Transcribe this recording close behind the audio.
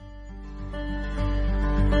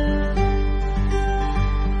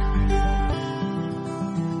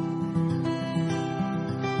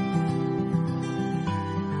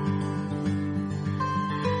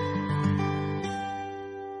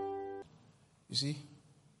You see,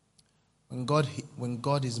 when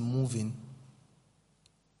God is moving,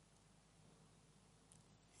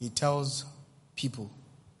 He tells people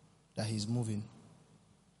that He's moving.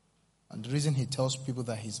 And the reason He tells people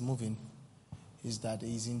that He's moving is that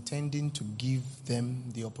He's intending to give them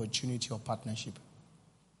the opportunity of partnership.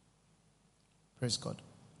 Praise God.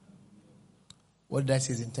 What did I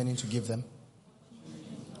say He's intending to give them?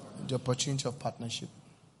 The opportunity of partnership.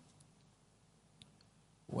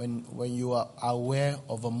 When you are aware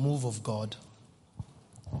of a move of God,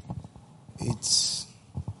 it's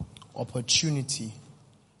opportunity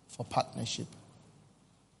for partnership.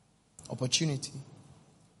 Opportunity.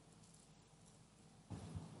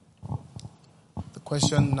 The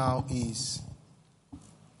question now is,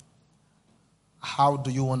 how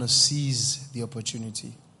do you want to seize the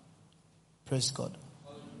opportunity? Praise God.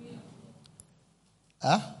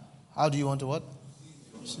 How do you want to what?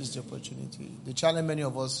 Seize the opportunity. The challenge many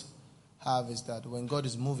of us have is that when God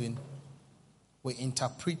is moving, we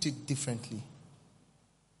interpret it differently.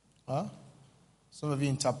 Some of you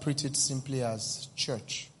interpret it simply as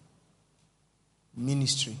church,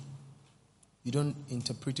 ministry. You don't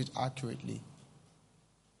interpret it accurately.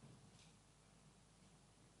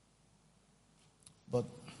 But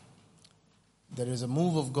there is a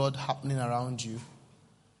move of God happening around you,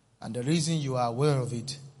 and the reason you are aware of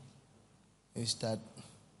it is that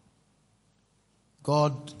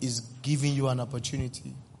God is giving you an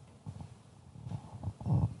opportunity.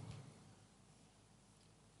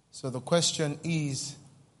 So the question is,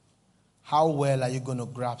 how well are you going to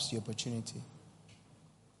grasp the opportunity?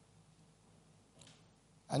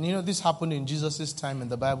 And you know, this happened in Jesus' time in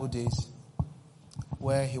the Bible days,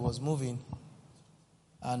 where He was moving,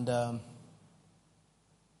 and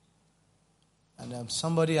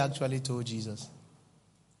somebody actually told Jesus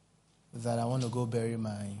that I want to go bury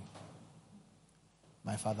my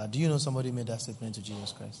father. Do you know somebody made that statement to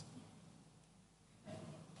Jesus Christ?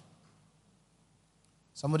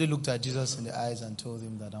 Somebody looked at Jesus in the eyes and told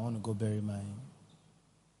him that I want to go bury my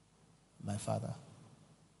father.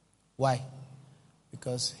 Why?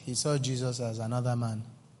 Because he saw Jesus as another man.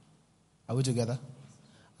 Are we together?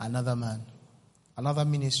 Another man. Another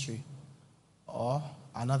ministry. Or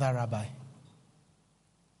another rabbi.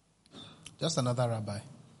 Just another rabbi.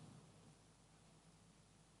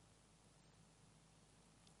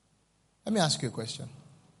 Let me ask you a question.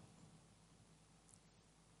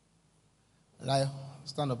 Liar,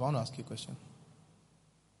 stand up. I want to ask you a question.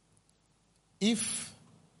 If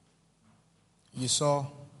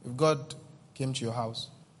God came to your house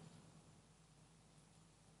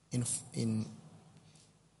in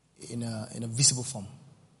a visible form,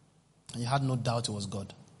 and you had no doubt it was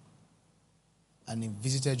God, and He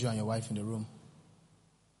visited you and your wife in the room,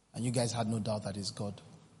 and you guys had no doubt that it's God,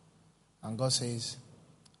 and God says,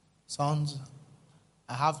 sons,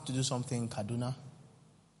 I have to do something in Kaduna,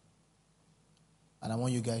 and I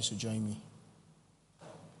want you guys to join me.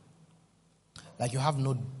 Like you have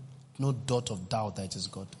no dot of doubt that it is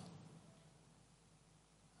God.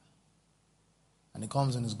 And He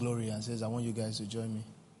comes in His glory and says, I want you guys to join me.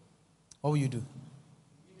 What will you do?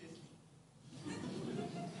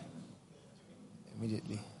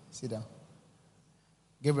 Immediately. Sit down.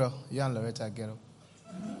 Gabriel, you and Loretta, get up.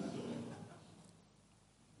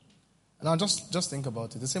 Now just think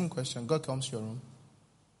about it. The same question. God comes to your room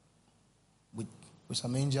with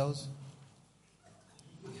some angels.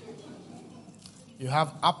 You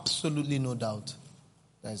have absolutely no doubt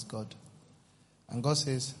that it's God. And God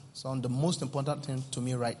says, son, the most important thing to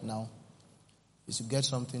me right now is to get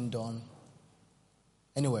something done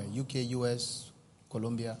anywhere, UK, US,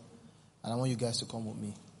 Colombia, and I want you guys to come with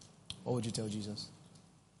me. What would you tell Jesus?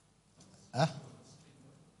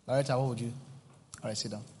 Loretta, what would you? All right,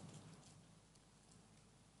 sit down.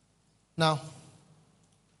 Now,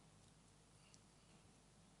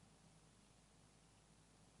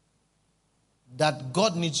 that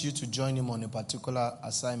God needs you to join Him on a particular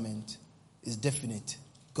assignment is definite.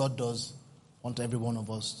 God does want every one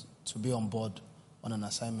of us to be on board on an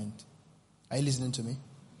assignment. Are you listening to me?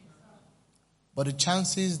 But the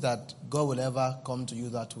chances that God will ever come to you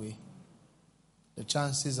that way, the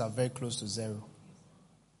chances are very close to zero.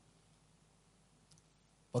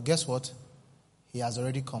 But guess what? He has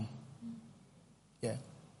already come. Yeah.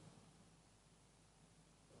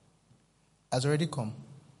 Has already come.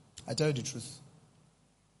 I tell you the truth.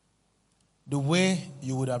 The way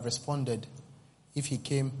you would have responded if He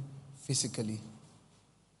came physically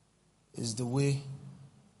is the way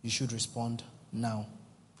you should respond now.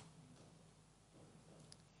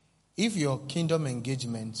 If your kingdom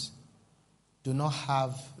engagements do not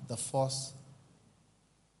have the force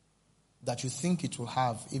that you think it will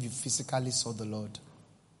have if you physically saw the Lord,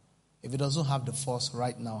 if it doesn't have the force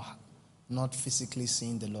right now, not physically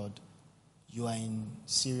seeing the Lord, you are in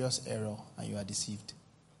serious error and you are deceived.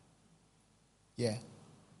 Yeah.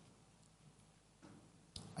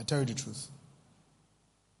 I tell you the truth.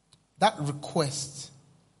 That request,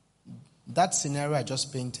 that scenario I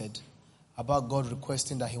just painted about God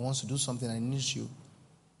requesting that he wants to do something and he needs you,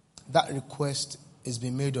 that request is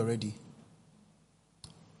being made already.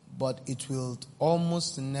 But it will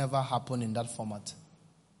almost never happen in that format.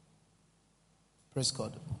 Praise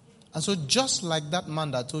God. And so just like that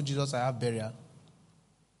man that told Jesus, I have burial,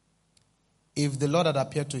 if the Lord had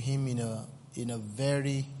appeared to him in a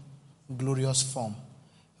very glorious form,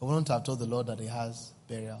 he wouldn't have told the Lord that he has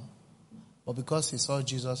burial. But because he saw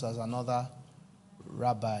Jesus as another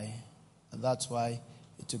rabbi, and that's why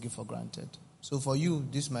he took it for granted. So for you,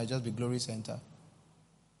 this might just be Glory Center.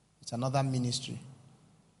 It's another ministry.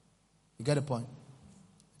 You get the point?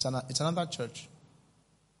 It's another church.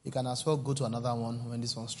 You can as well go to another one when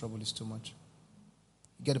this one's trouble is too much.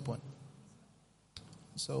 You get the point?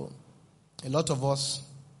 So, a lot of us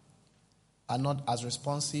are not as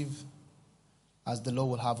responsive as the Lord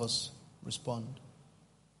will have us respond.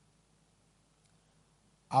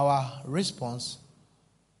 Our response,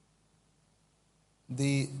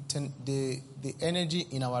 the energy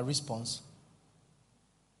in our response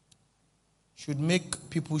should make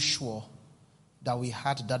people sure that we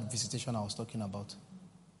had that visitation I was talking about.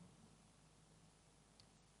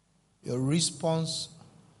 Your response,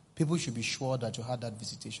 people should be sure that you had that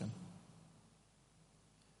visitation.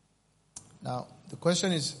 Now, the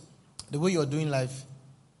question is, the way you're doing life,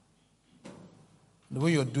 the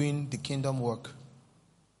way you're doing the kingdom work,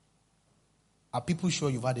 are people sure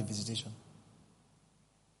you've had a visitation?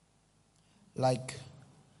 Like,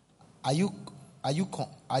 are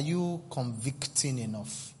you convicting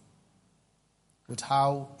enough with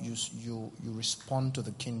how you respond to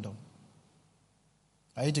the kingdom?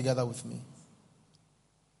 Are you together with me?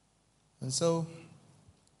 And so,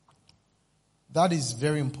 that is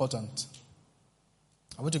very important.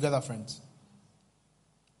 Are we together, friends?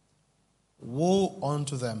 Woe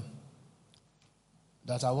unto them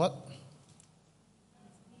that are what?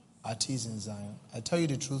 At ease in Zion. I tell you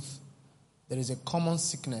the truth, there is a common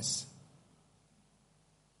sickness.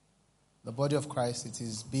 The body of Christ, it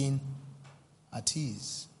is being at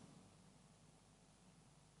ease.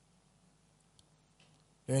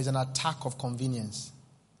 There is an attack of convenience.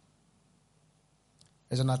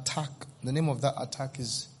 There's an attack. The name of that attack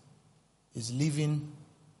is living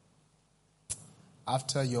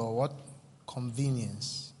after your what?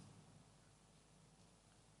 Convenience.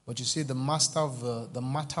 But you see, the matter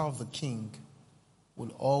of the king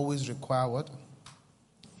will always require what?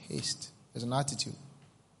 Haste. There's an attitude.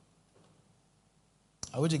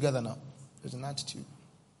 Are we together now? There's an attitude.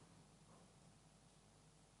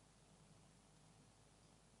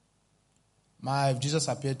 If Jesus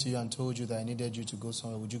appeared to you and told you that I needed you to go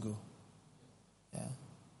somewhere, would you go? Yeah.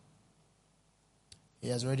 He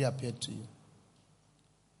has already appeared to you.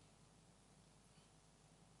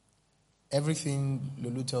 Everything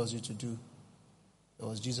Lulu tells you to do, it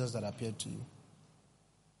was Jesus that appeared to you.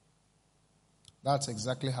 That's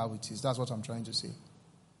exactly how it is. That's what I'm trying to say.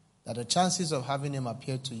 That the chances of having him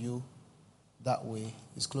appear to you that way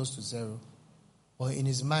is close to zero. But in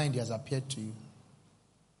his mind, he has appeared to you.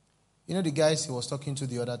 You know the guys he was talking to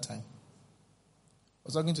the other time? I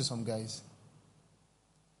was talking to some guys.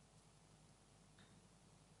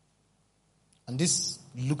 And this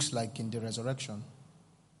looks like in the resurrection.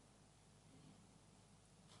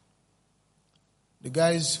 The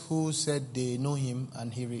guys who said they know him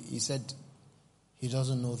and he said he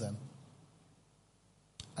doesn't know them.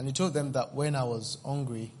 And he told them that when I was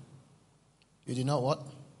hungry, you did not what?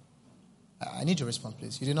 I need your response,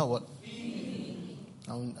 please. You did not what?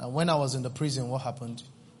 And when I was in the prison, what happened?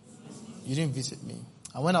 You didn't visit me.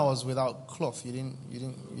 And when I was without cloth, you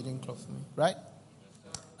didn't clothe me, right?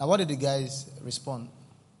 Now, what did the guys respond?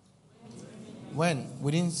 When?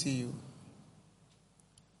 We didn't see you.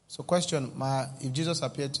 So question, if Jesus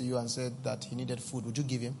appeared to you and said that he needed food, would you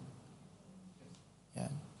give him? Yeah.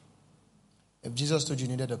 If Jesus told you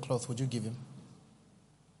needed a cloth, would you give him?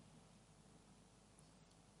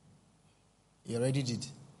 He already did.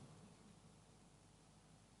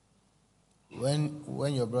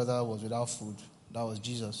 When your brother was without food, that was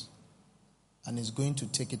Jesus. And he's going to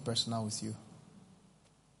take it personal with you.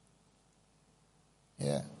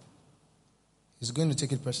 Yeah. He's going to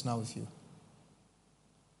take it personal with you.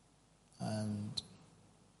 And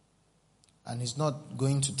he's not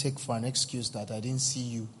going to take for an excuse that I didn't see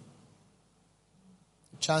you.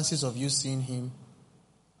 The chances of you seeing him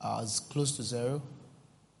is close to zero.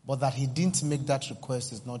 But that he didn't make that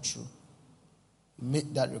request is not true. He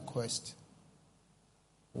made that request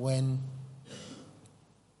when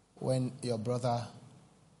your brother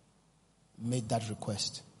made that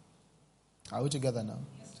request. Are we together now?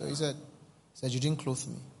 So he said, you didn't clothe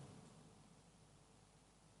me.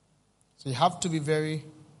 So you have to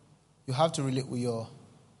relate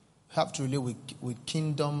with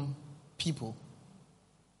kingdom people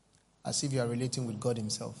as if you are relating with God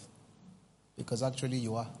himself. Because actually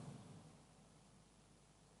you are.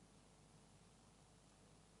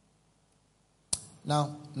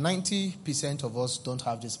 Now, 90% of us don't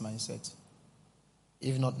have this mindset.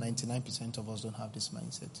 If not 99% of us don't have this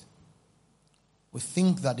mindset. We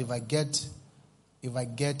think that if I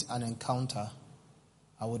get an encounter,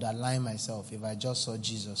 I would align myself. If I just saw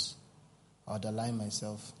Jesus, I would align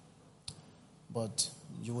myself. But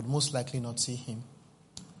you would most likely not see him.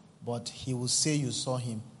 But he will say you saw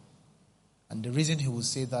him. And the reason he will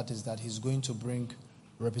say that is that he's going to bring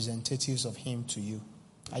representatives of him to you.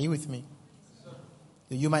 Are you with me?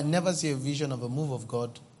 Yes, you might never see a vision of a move of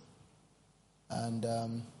God. And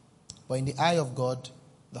but in the eye of God,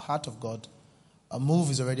 the heart of God, a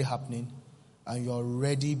move is already happening. And you're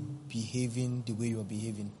already behaving the way you're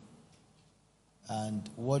behaving. And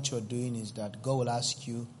what you're doing is that God will ask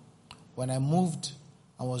you, when I moved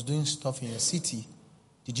and was doing stuff in your city,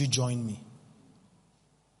 did you join me?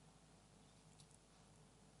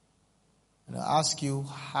 And I'll ask you,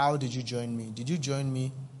 how did you join me? Did you join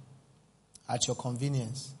me at your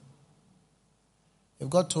convenience? If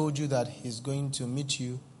God told you that he's going to meet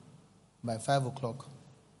you by 5 o'clock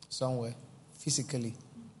somewhere, physically,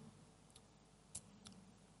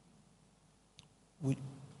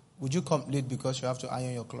 would you come late because you have to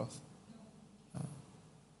iron your cloth? No.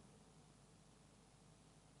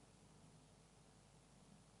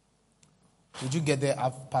 Would you get there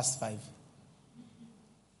at 5:30?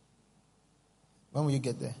 When will you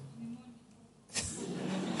get there?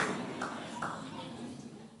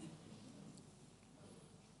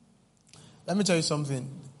 Let me tell you something.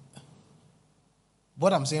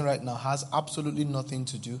 What I'm saying right now has absolutely nothing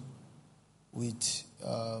to do with...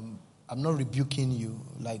 I'm not rebuking you.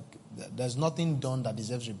 Like, there's nothing done that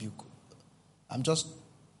deserves rebuke.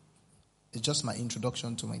 It's just my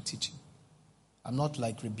introduction to my teaching. I'm not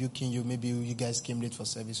like rebuking you. Maybe you guys came late for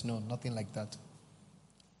service. No, nothing like that.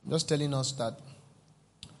 I'm just telling us that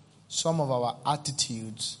some of our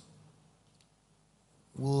attitudes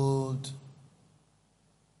would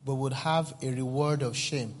have a reward of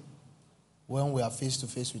shame when we are face to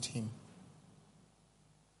face with him.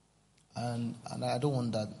 And I don't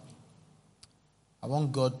want that. I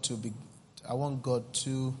want God to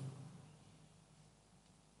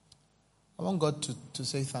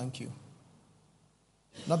say thank you.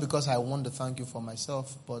 Not because I want to thank you for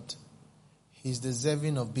myself, but he's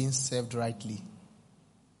deserving of being served rightly.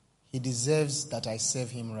 He deserves that I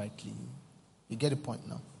serve him rightly. You get the point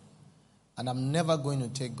now? And I'm never going to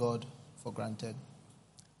take God for granted.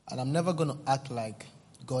 And I'm never going to act like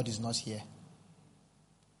God is not here.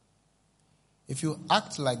 If you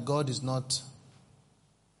act like God is not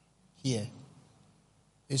here,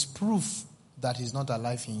 it's proof that he's not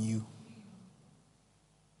alive in you.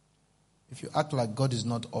 If you act like God is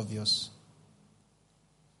not obvious,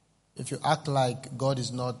 if you act like God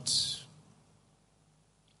is not,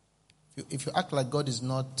 if you act like God is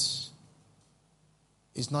not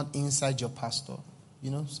inside your pastor, you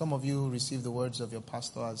know, some of you receive the words of your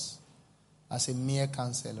pastor as a mere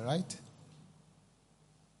counsel, right?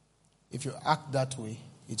 If you act that way,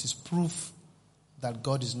 it is proof that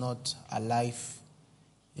God is not alive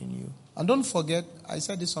in you. And don't forget, I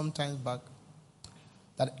said this some time back,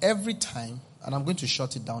 that every time, and I'm going to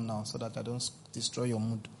shut it down now so that I don't destroy your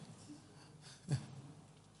mood.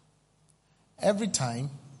 Every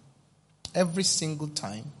time, every single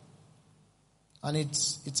time, and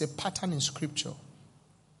it's a pattern in Scripture.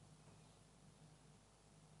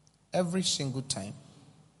 Every single time,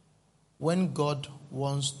 when God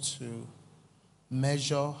wants to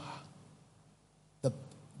measure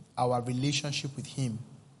our relationship with him,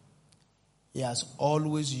 he has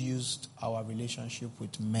always used our relationship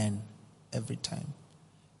with men every time.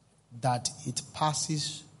 That it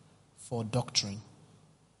passes for doctrine.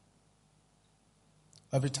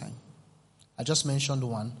 Every time. I just mentioned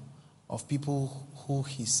one of people who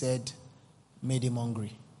he said made him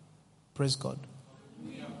hungry. Praise God.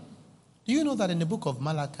 Yeah. Do you know that in the book of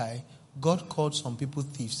Malachi, God called some people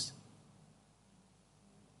thieves?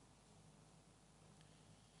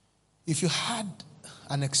 If you had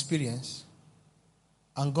an experience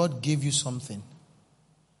and God gave you something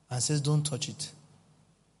and says, don't touch it,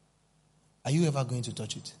 Are you ever going to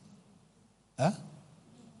touch it? Huh?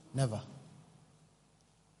 Never.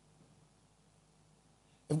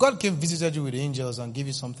 If God came visited you with the angels and gave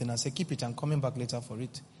you something and said, keep it, I'm coming back later for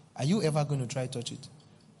it, are you ever going to try to touch it?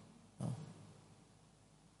 No.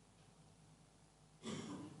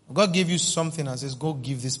 God gave you something and says, go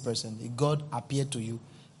give this person. God appeared to you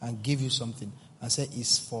and gave you something and said,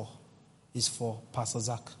 it's for Pastor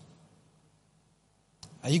Zach.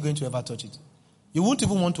 Are you going to ever touch it? You won't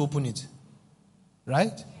even want to open it.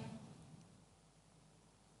 Right?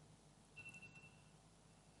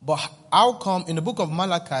 But how come in the book of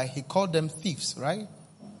Malachi, he called them thieves, right?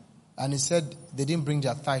 And he said they didn't bring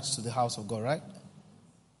their tithes to the house of God, right?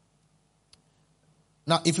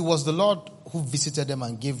 Now, if it was the Lord who visited them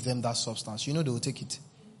and gave them that substance, they would take it.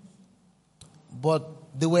 But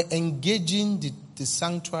they were engaging the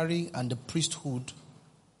sanctuary and the priesthood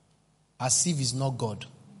as if it's not God.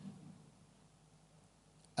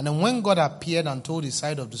 And then when God appeared and told his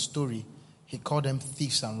side of the story, he called them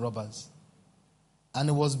thieves and robbers. And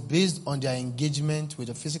it was based on their engagement with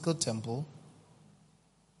the physical temple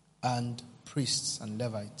and priests and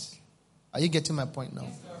Levites. Are you getting my point now?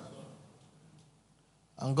 Yes,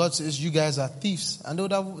 and God says, you guys are thieves. And they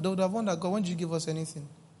would have wondered, God, when did you give us anything?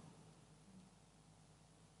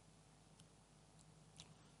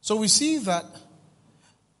 So we see that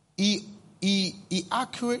he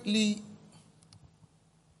accurately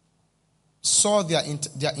saw their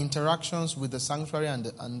interactions with the sanctuary and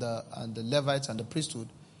the Levites and the priesthood.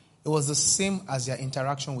 It was the same as their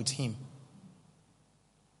interaction with him.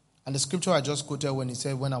 And the scripture I just quoted when he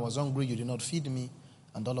said, when I was hungry, you did not feed me,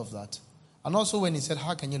 and all of that. And also when he said,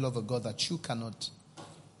 how can you love a God that you cannot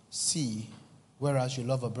see, whereas you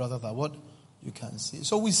love a brother that what you can see.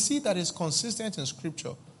 So we see that it's consistent in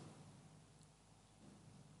scripture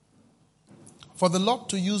for the Lord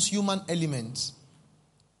to use human elements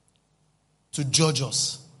to judge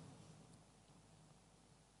us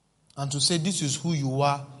and to say, this is who you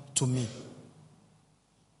are to me.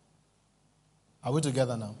 Are we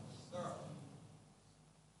together now?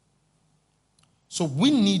 So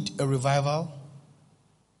we need a revival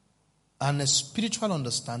and a spiritual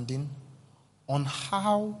understanding on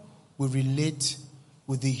how we relate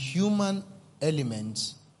with the human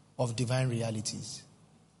elements of divine realities.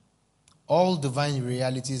 All divine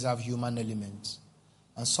realities have human elements.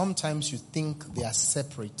 And sometimes you think they are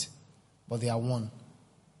separate, but they are one.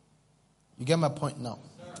 You get my point now?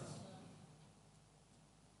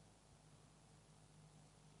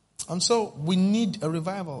 And so we need a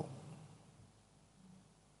revival.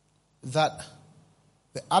 That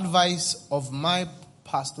the advice of my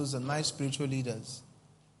pastors and my spiritual leaders,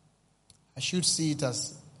 I should see it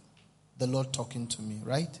as the Lord talking to me,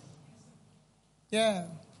 right? Yeah.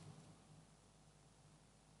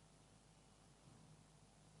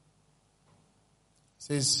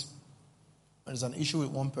 Says, there's an issue with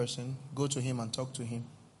one person, go to him and talk to him.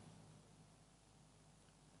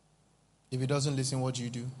 If he doesn't listen, what do you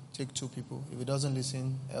do? Take two people. If he doesn't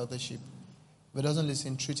listen, eldership. If he doesn't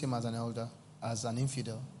listen, treat him as an elder, as an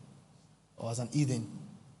infidel, or as an heathen.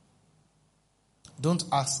 Don't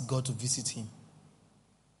ask God to visit him.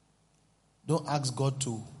 Don't ask God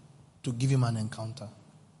to give him an encounter.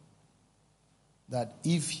 That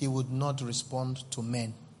if he would not respond to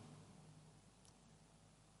men,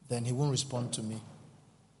 then he won't respond to me.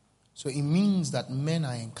 So it means that men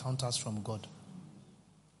are encounters from God.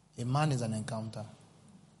 A man is an encounter.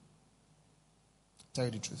 Tell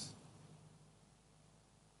you the truth.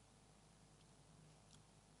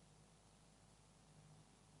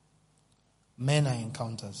 Men are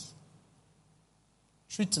encounters.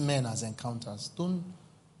 Treat men as encounters.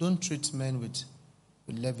 Don't treat men with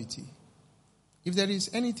levity. If there is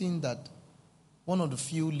anything that one of the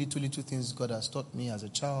few little things God has taught me as a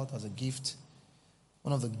child, as a gift,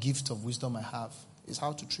 one of the gifts of wisdom I have is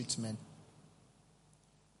how to treat men.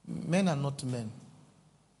 Men are not men.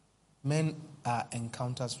 Men are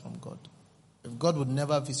encounters from God. If God would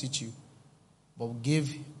never visit you, but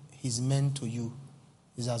give his men to you,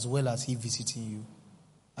 is as well as he visiting you.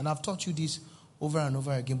 And I've taught you this over and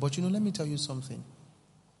over again. But let me tell you something.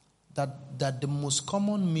 That the most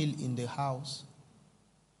common meal in the house,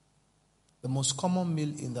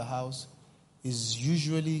 is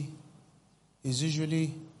usually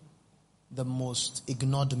the most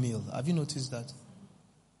ignored meal. Have you noticed that?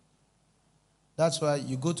 That's why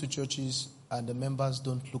you go to churches and the members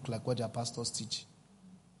don't look like what their pastors teach.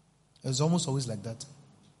 It's almost always like that.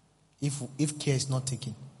 If care is not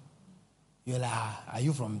taken, you're like, are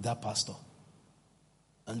you from that pastor?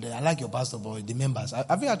 And I like your pastor, but the members.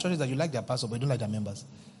 Have you had churches that you like their pastor, but you don't like their members?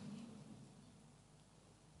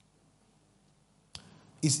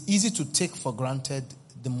 it's easy to take for granted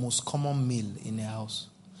the most common meal in a house.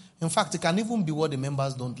 In fact, it can even be what the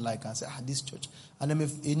members don't like and say, this church. And then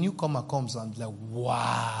if a newcomer comes and like,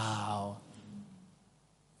 wow.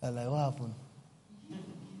 They're like, what happened?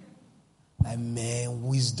 Like, man,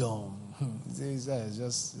 wisdom.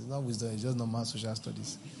 It's not wisdom, it's just normal social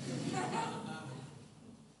studies.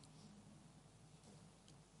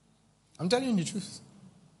 I'm telling you the truth.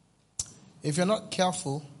 If you're not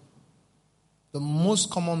careful, the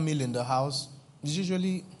most common meal in the house is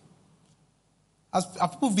usually, as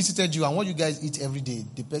people visited you and what you guys eat every day,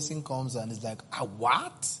 the person comes and is like,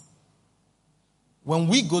 what? When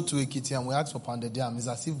we go to Ekiti and we ask for pounded yam, it's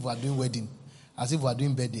as if we are doing wedding, as if we are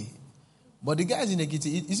doing birthday. But the guys in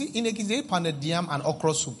Ekiti, you see, in Ekiti, they eat pounded yam and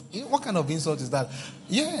okra soup. What kind of insult is that?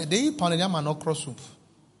 Yeah, they eat pounded yam and okra soup.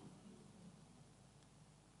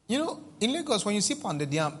 You know, in Lagos, when you see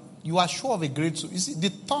pounded yam, you are sure of a great soup. You see, the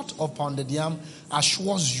thought of pounded yam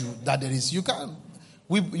assures you that there is. You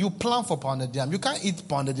plan for pounded yam. You can't eat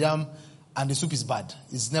pounded yam and the soup is bad.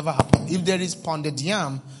 It's never happened. If there is pounded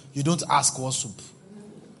yam, you don't ask what soup.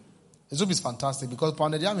 The soup is fantastic because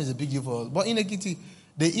pounded yam is a big deal for us. But in Ekiti,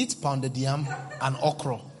 they eat pounded yam and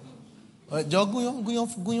okra. For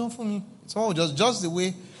me. So just the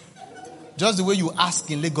way you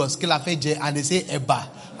ask in Lagos, and they say eba.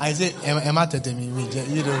 I say Emma tetemi,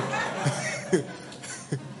 you know.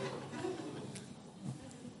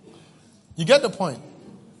 You get the point.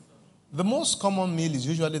 The most common meal is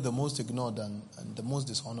usually the most ignored and the most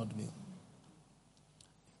dishonored meal.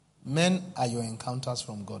 Men are your encounters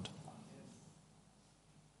from God.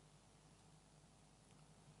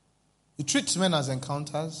 You treat men as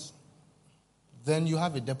encounters, then you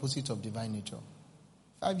have a deposit of divine nature.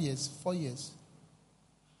 5 years, 4 years.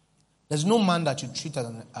 There's no man that you treat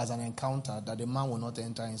as an encounter that the man will not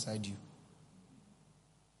enter inside you.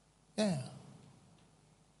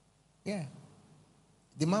 Yeah.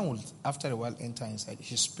 The man will, after a while, enter inside.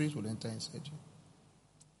 His spirit will enter inside you.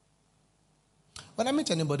 When I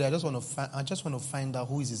meet anybody, I just want to find out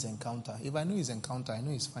who is his encounter. If I know his encounter, I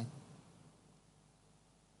know he's fine.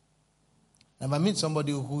 If I meet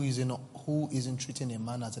somebody who isn't treating a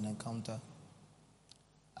man as an encounter,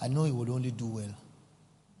 I know he would only do well.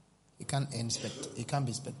 It can't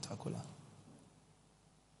be spectacular.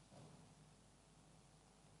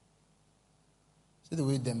 See the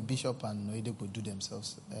way them Bishop and Oyedepo do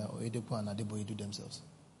themselves, Oyedepo and Adeboye do themselves.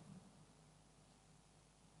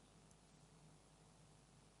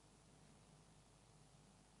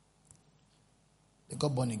 They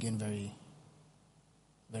got born again very,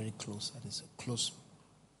 very close. That is a close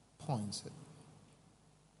point.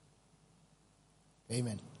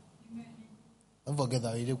 Amen. Don't forget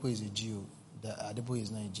that Oyedepo is a Jew. That Adeboye is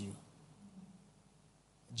not a Jew.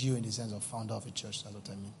 Jew in the sense of founder of a church. That's what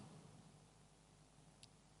I mean.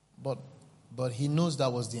 But he knows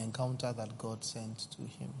that was the encounter that God sent to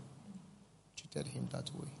him. Treated him that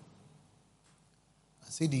way.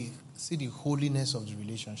 See the holiness of the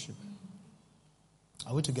relationship.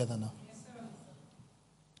 Are we together now?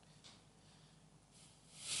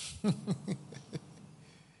 Yes, sir.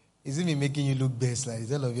 Is it me making you look best? Like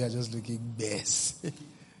all of you are just looking best.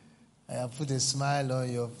 I have put a smile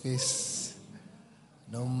on your face,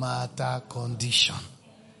 no matter condition.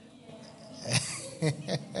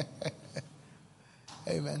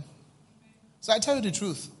 Amen. So I tell you the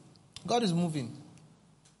truth. God is moving.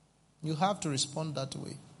 You have to respond that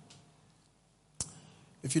way.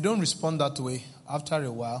 If you don't respond that way, after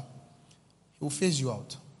a while, he will phase you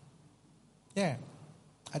out. Yeah.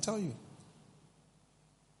 I tell you,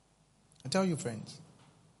 friends.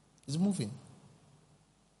 It's moving.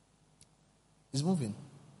 It's moving.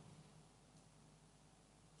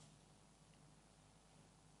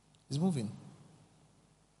 It's moving.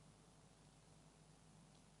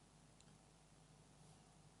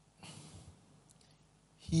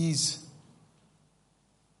 He's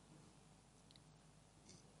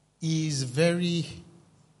his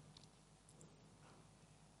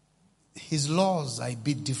laws are a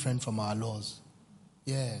bit different from our laws.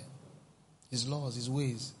 Yeah. His laws, his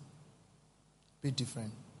ways, a bit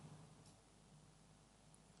different.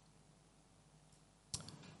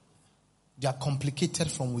 They are complicated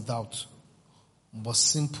from without, but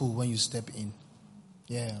simple when you step in.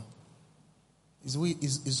 Yeah.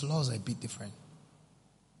 His laws are a bit different.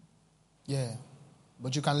 Yeah.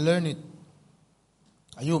 But you can learn it.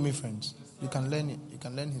 Are you with me, friends? You can learn it. You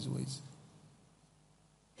can learn his ways.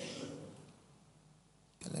 You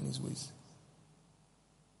can learn his ways.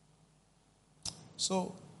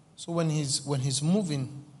 So when he's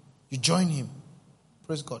moving, you join him.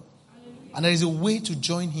 Praise God. And there is a way to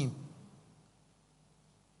join him.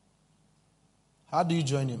 How do you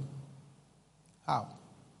join him? How?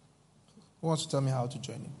 Who wants to tell me how to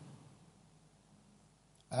join him?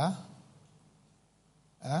 Huh?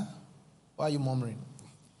 Huh? Why are you murmuring?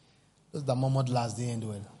 Those that murmured last, they end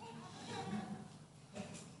well.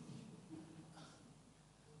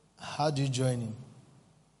 How do you join him?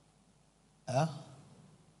 Huh?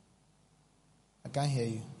 I can't hear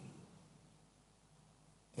you.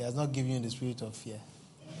 He has not given you the spirit of fear.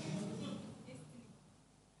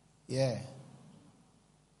 Yeah.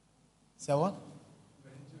 Say what?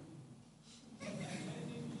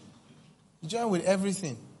 You join with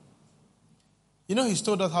everything. You know he's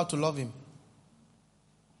told us how to love him.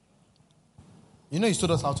 You know he's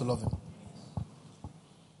told us how to love him.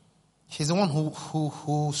 He's the one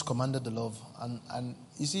who's commanded the love. And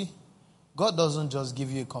you see, God doesn't just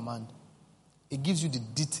give you a command. He gives you the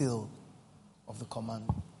detail of the command.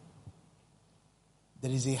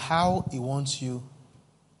 There is a how he wants you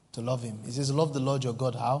to love him. He says, love the Lord your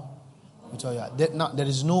God. How? There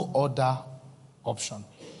is no other option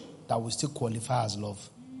that will still qualify as love.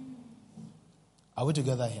 Are we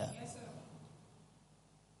together here? Yes, sir.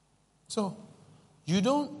 So, you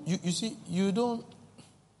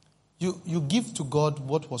give to God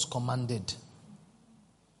what was commanded.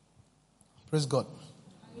 Praise God.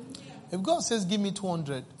 If God says, give me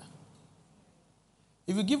 200,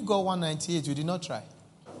 if you give God 198, you did not try.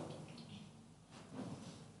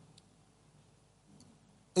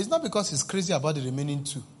 It's not because he's crazy about the remaining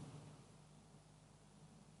 2.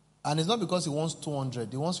 And it's not because he wants 200.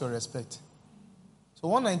 He wants your respect. So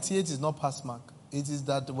 198 is not pass mark. It is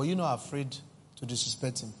that, you're not afraid to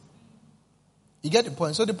disrespect him. You get the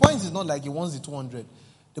point? So the point is not like he wants the 200.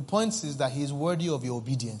 The point is that he is worthy of your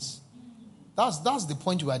obedience. That's the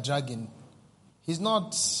point we are dragging. He's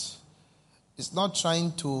not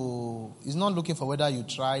looking for whether you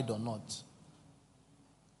tried or not.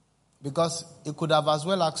 Because he could have as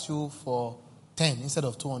well asked you for 10 instead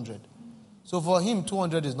of 200. So for him,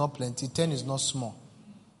 200 is not plenty, 10 is not small.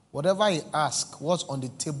 Whatever he asks, what's on the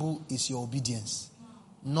table is your obedience.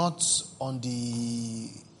 Not on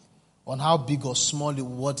how big or small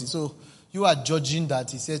what is. So you are judging that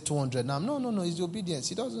he said 200 now. No, it's the obedience.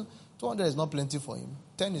 He doesn't. 200 is not plenty for him.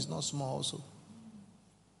 10 is not small also.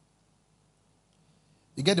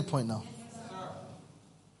 You get the point now?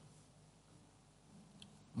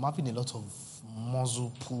 I'm having a lot of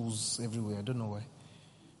muzzle pulls everywhere. I don't know why.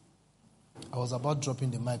 I was about dropping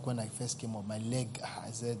the mic when I first came up. My leg, I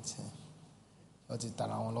said, what is that?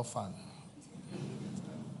 Fan.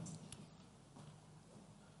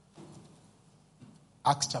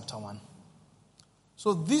 Acts chapter 1.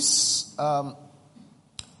 So this, okay,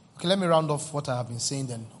 let me round off what I have been saying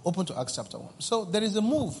then. Open to Acts chapter 1. So there is a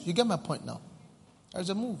move. You get my point now. There is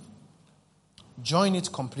a move. Join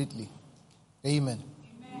it completely. Amen.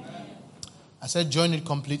 I said join it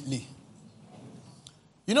completely.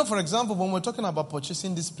 You know, for example, when we're talking about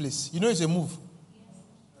purchasing this place, you know it's a move.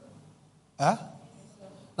 Huh?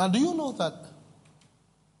 Now, do you know that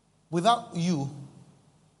without you,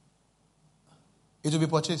 it will be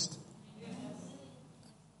purchased?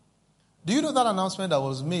 Do you know that announcement that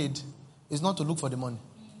was made is not to look for the money?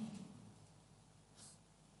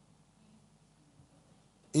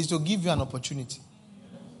 It's to give you an opportunity.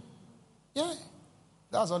 Yeah,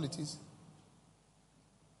 that's all it is.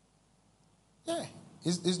 Yeah,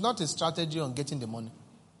 it's not a strategy on getting the money.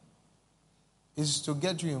 It's to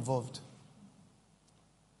get you involved.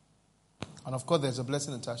 And of course, there's a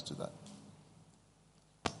blessing attached to that.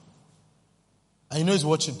 And you know he's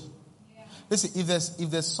watching. Yeah. Listen, if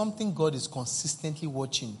there's something God is consistently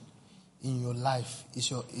watching in your life, you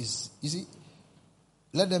see,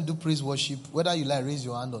 let them do praise worship, whether you like raise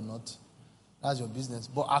your hand or not. That's your business.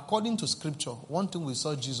 But according to scripture, one thing we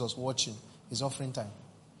saw Jesus watching is offering time.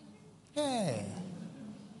 Yeah.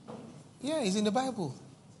 Yeah, it's in the Bible.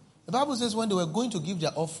 The Bible says when they were going to give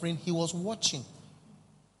their offering, he was watching.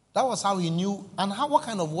 That was how he knew. And what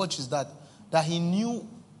kind of watch is that? That he knew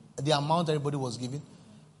the amount everybody was giving.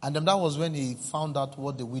 And then that was when he found out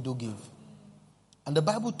what the widow gave. And the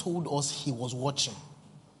Bible told us he was watching.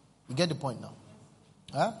 You get the point now?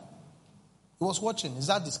 Huh? He was watching. Is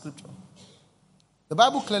that the scripture? The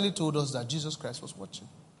Bible clearly told us that Jesus Christ was watching.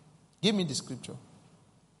 Give me the scripture.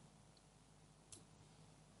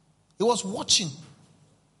 He was watching.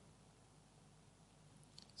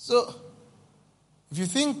 So, if you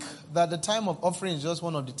think that the time of offering is just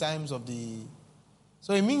one of the times of the...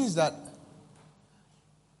 So it means that...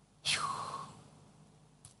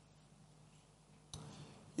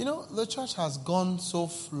 You know, the church has gone so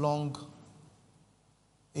long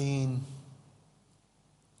in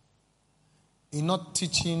not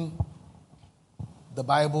teaching the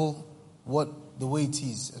Bible, what the way it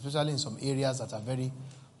is, especially in some areas that are very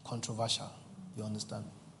controversial. You understand?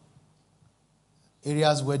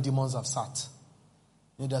 Areas where demons have sat.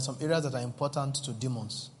 There are some areas that are important to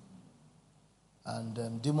demons.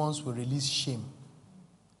 And demons will release shame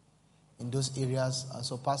in those areas. And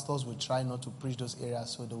so pastors will try not to preach those areas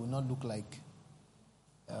so they will not look like...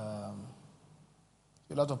 a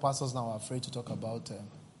lot of pastors now are afraid to talk about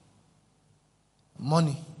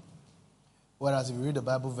money. Whereas if you read the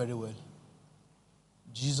Bible very well,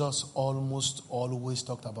 Jesus almost always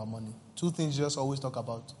talked about money. Two things Jesus always talk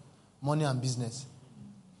about: money and business.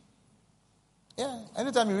 Yeah,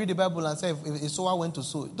 anytime you read the Bible and say, if a sower went to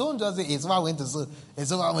sow, don't just say, a sower went to sow, a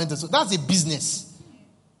sower went to sow. That's a business.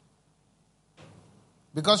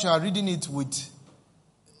 Because you are reading it with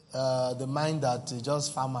the mind that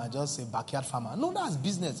just farmer, just a backyard farmer. No, that's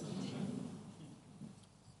business.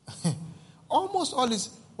 Almost all this,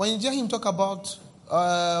 when you hear him talk about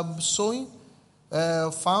sowing,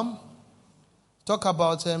 farm, talk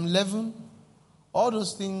about leaven, all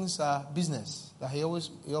those things are business that he always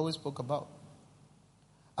spoke about.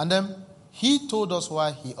 And then he told us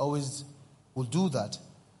why he always will do that.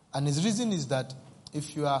 And his reason is that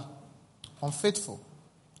if you are unfaithful,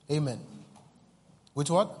 amen. With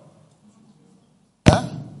what?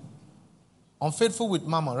 Unfaithful with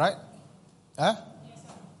mammon, right? Yes,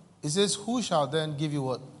 it says, who shall then give you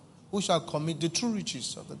what? Who shall commit the true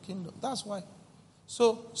riches of the kingdom? That's why.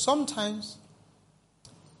 So sometimes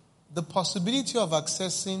the possibility of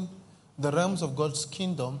accessing the realms of God's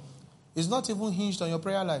kingdom is not even hinged on your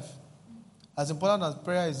prayer life. As important as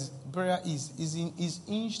prayer is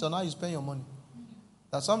hinged on how you spend your money.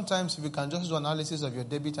 That sometimes if you can just do analysis of your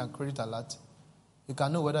debit and credit alert, you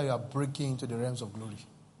can know whether you are breaking into the realms of glory.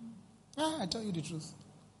 Yeah, I tell you the truth.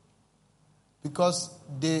 Because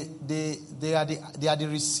they are the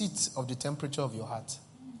receipt of the temperature of your heart.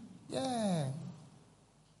 Yeah.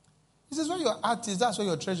 He says, where your heart is, that's where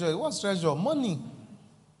your treasure is. What's treasure? Money.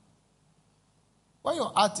 Where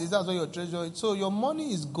your heart is, that's where your treasure is. So your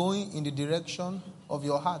money is going in the direction of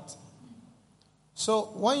your heart.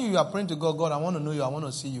 So when you are praying to God, God, I want to know you, I want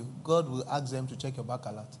to see you, God will ask them to check your back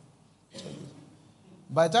alert.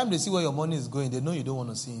 By the time they see where your money is going, they know you don't want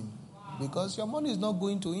to see him. Because your money is not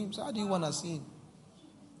going to him. So how do you want to see him?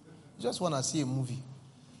 You just want to see a movie.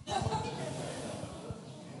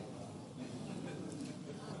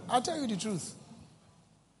 I'll tell you the truth.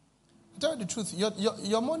 I'll tell you the truth.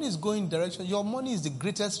 Your money is going in direction. Your money is the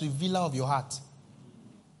greatest revealer of your heart.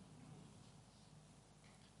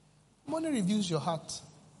 Money reveals your heart.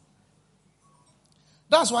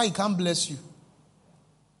 That's why he can't bless you.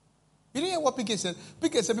 You didn't hear what PK said?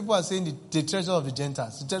 PK said people are saying the treasure of the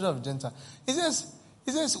Gentiles. The treasure of the Gentiles. He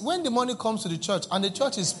says, when the money comes to the church and the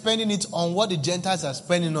church is spending it on what the Gentiles are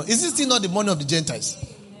spending on, is it still not the money of the Gentiles?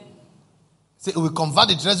 Say, we convert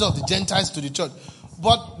the treasure of the Gentiles to the church.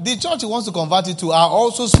 But the church he wants to convert it to are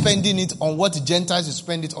also spending it on what the Gentiles will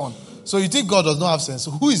spend it on. So you think God does not have sense?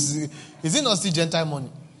 Who is it not still Gentile money?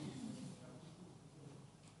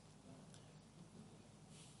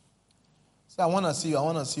 So I want to see you, I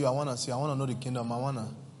want to know the kingdom,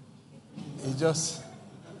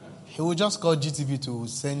 he will just call GTV to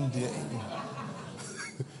send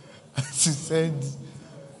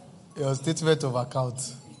your statement of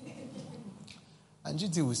account. And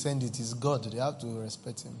GTV will send it. It's God. They have to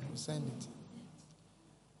respect him. He will send it.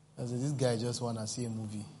 I said, this guy just want to see a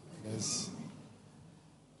movie. Yes.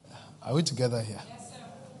 Are we together here? Yes, sir.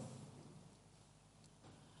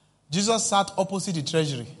 Jesus sat opposite the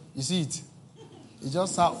treasury. You see it? He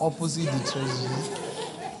just sat opposite the treasury.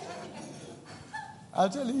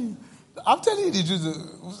 I'm telling you the truth.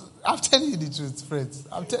 I'm telling you the truth, friends.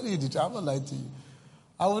 I'm telling you the truth. I'm not lying to you.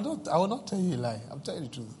 I will not tell you a lie. I'm telling you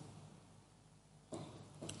the truth. I'm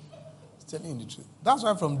telling you the truth. That's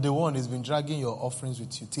why from day one he's been dragging your offerings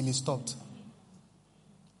with you till he stopped.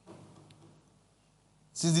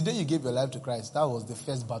 Since the day you gave your life to Christ, that was the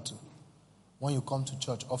first battle. When you come to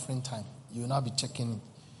church, offering time, you will now be checking it.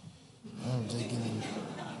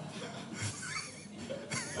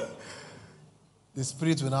 The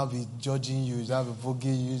spirit will now be judging you. Will be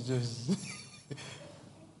forgiving you. Just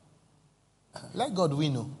let God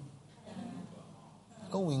win. No,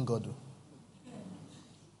 don't win God.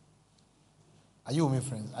 Are you with me,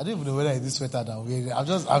 friends? I don't even know whether it's this sweater that I'm wearing. I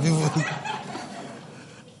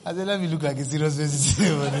said, let me look like a serious person.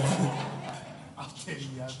 I'm telling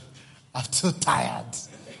you, I'm too tired.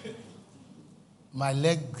 My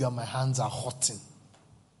leg and my hands are hurting.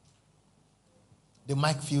 The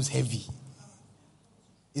mic feels heavy.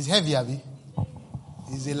 It's heavy, Abby.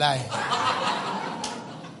 It's a lie.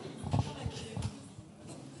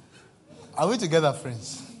 Are we together,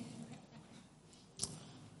 friends?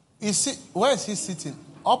 Where is he sitting?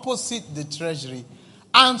 Opposite the treasury.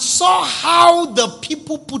 And saw how the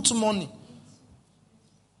people put money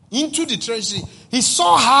into the treasury. He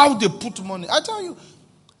saw how they put money. I tell you,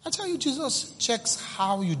 Jesus checks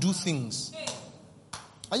how you do things.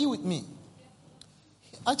 Are you with me?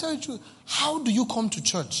 I tell you, how do you come to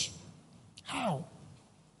church? How?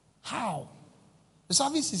 The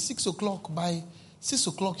service is 6 o'clock. By 6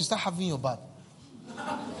 o'clock, you start having your bath.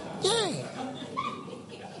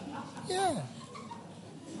 Yeah.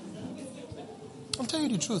 I'm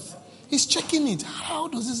telling you the truth. He's checking it. How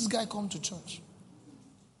does this guy come to church?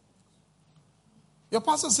 Your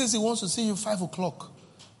pastor says he wants to see you 5 o'clock.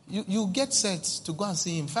 You get set to go and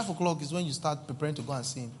see him. 5 o'clock is when you start preparing to go and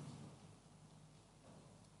see him.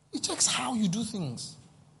 He checks how you do things.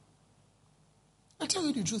 I tell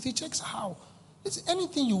you the truth. He checks how. It's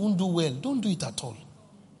anything you won't do well, don't do it at all.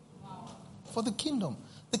 For the kingdom.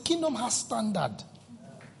 The kingdom has standard.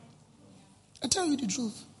 I tell you the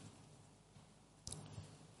truth.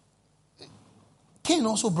 Cain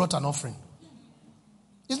also brought an offering.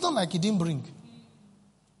 It's not like he didn't bring.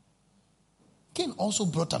 Cain also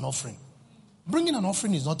brought an offering. Bringing an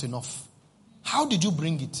offering is not enough. How did you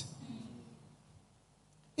bring it?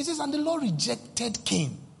 It says, and the Lord rejected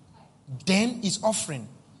Cain. Then his offering.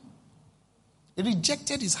 He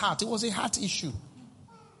rejected his heart. It was a heart issue.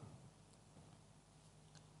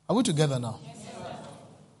 Are we together now? Yes, sir.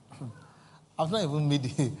 I've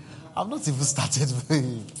not even started.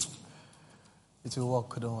 It will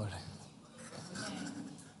work, don't worry.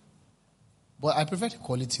 But I prefer the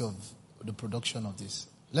quality of the production of this.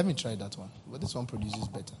 Let me try that one. But this one produces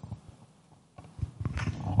better.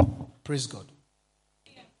 Praise God.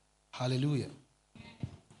 Yeah. Hallelujah. Yeah.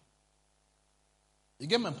 You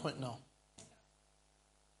get my point now?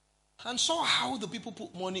 And saw how the people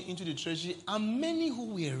put money into the treasury, and many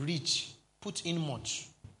who were rich put in much.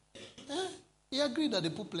 He agreed that they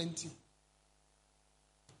put plenty.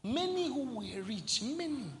 Many who were rich,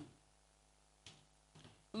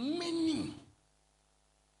 many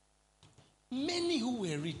who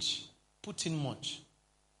were rich put in much.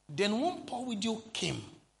 Then one poor widow came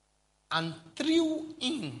and threw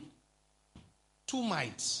in 2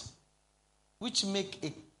 mites, which make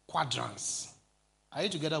a quadrans. Are you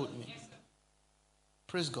together with me? Yes, sir.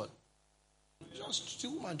 Praise God. The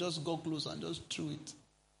woman just got close and just threw it.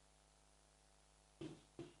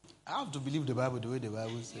 I have to believe the Bible the way the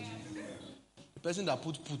Bible says it. The person that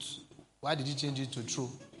put, why did he change it to throw?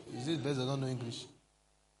 Is it because they don't know English?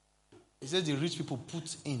 He says the rich people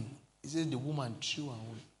put in. He says the woman threw and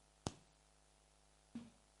went.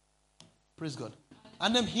 Praise God.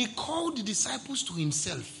 And then he called the disciples to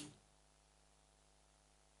himself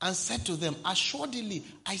and said to them, assuredly,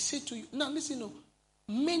 I say to you. Now listen,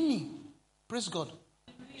 many. Praise God.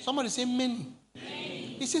 Somebody say many.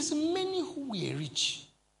 He says many who were rich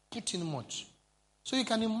put in much. So you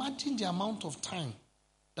can imagine the amount of time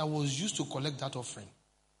that was used to collect that offering.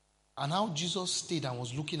 And how Jesus stayed and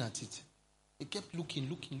was looking at it. He kept looking.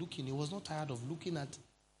 He was not tired of looking at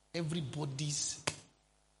everybody's.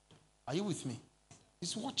 Are you with me?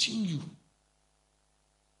 He's watching you.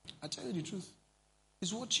 I tell you the truth.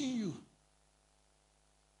 He's watching you.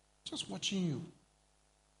 Just watching you.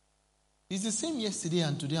 He's the same yesterday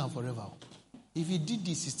and today and forever. If he did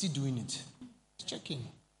this, he's still doing it. He's checking.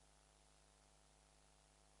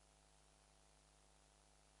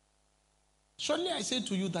 Surely I say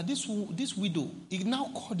to you that this widow, he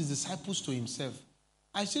now called his disciples to himself.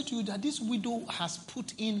 I say to you that this widow has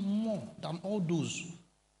put in more than all those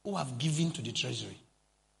who have given to the treasury.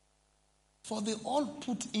 For they all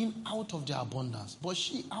put in out of their abundance, but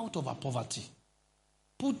she out of her poverty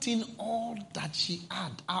put in all that she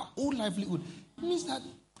had, her whole livelihood. It means that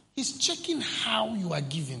he's checking how you are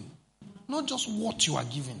giving, not just what you are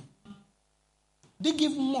giving. They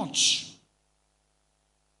give much.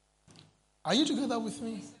 Are you together with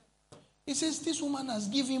me? He says this woman has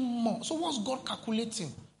given more. So what's God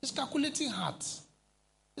calculating? He's calculating hearts.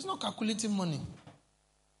 He's not calculating money.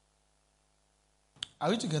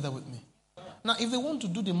 Are you together with me? Now, if they want to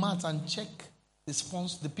do the math and check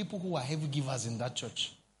the people who are heavy givers in that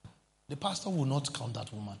church, the pastor will not count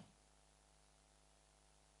that woman.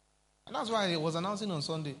 And that's why I was announcing on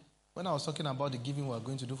Sunday, when I was talking about the giving we are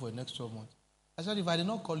going to do for the next 12 months. I said, if I did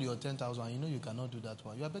not call your 10,000, you know you cannot do that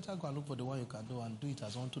one. You are better go and look for the one you can do and do it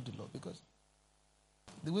as unto the Lord. Because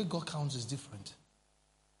the way God counts is different.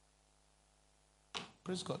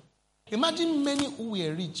 Praise God. Imagine many who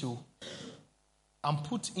were rich and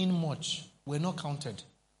put in much were not counted.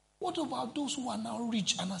 What about those who are now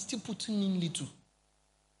rich and are still putting in little?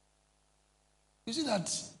 You see that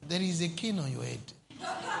there is a cane on your head.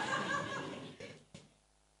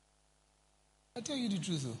 I tell you the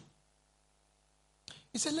truth. Though.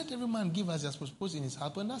 He said, let every man give as he has proposed in his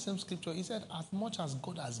heart. But in that same scripture, he said, as much as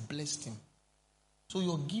God has blessed him. So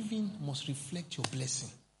your giving must reflect your blessing.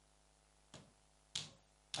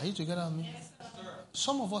 Are you together with me? Yes, sir.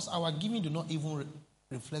 Some of us, our giving do not even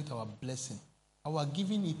reflect our blessing. Our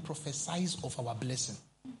giving, it prophesies of our blessing.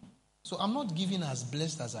 So I'm not giving as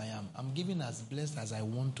blessed as I am. I'm giving as blessed as I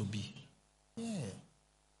want to be. Yeah.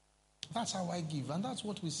 That's how I give. And that's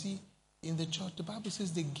what we see in the church. The Bible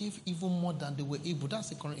says they gave even more than they were able.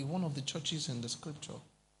 That's one of the churches in the scripture.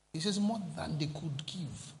 It says more than they could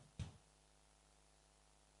give.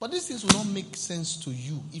 But these things will not make sense to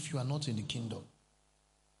you if you are not in the kingdom.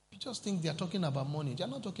 You just think they are talking about money. They are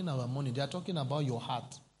not talking about money. They are talking about your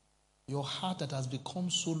heart. Your heart that has become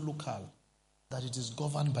so local that it is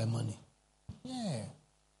governed by money. Yeah.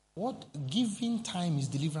 What giving time is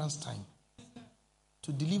deliverance time.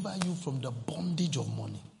 To deliver you from the bondage of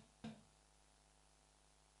money.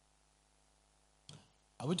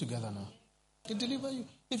 Are we together now? It deliver you.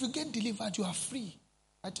 If you get delivered, you are free.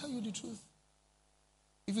 I tell you the truth.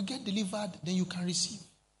 If you get delivered, then you can receive.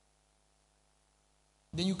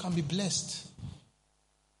 Then you can be blessed.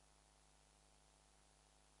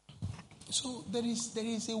 So there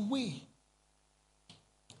is a way.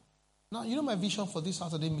 Now, you know my vision for these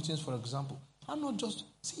Saturday meetings, for example. I'm not just,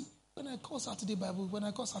 see, when I call Saturday Bible, when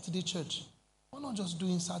I call Saturday church, we're not just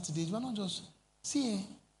doing Saturdays. We're not just, see,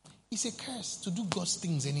 it's a curse to do God's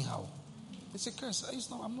things anyhow. It's a curse. It's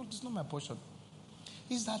not my portion.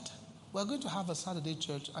 It's that we're going to have a Saturday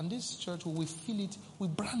church, and this church, we fill it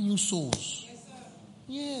with brand new souls. Yes, sir.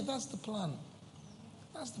 Yeah, that's the plan.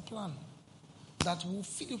 That's the plan. That we'll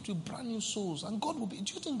fill it with brand new souls. And God will be,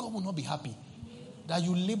 do you think God will not be happy that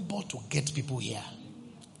you labor to get people here?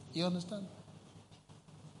 You understand?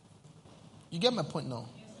 You get my point now?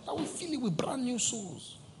 That we fill it with brand new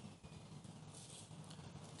souls.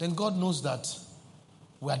 Then God knows that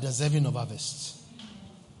we are deserving of harvest.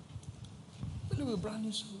 Fill it with brand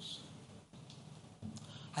new souls.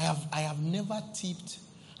 I have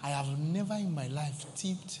never in my life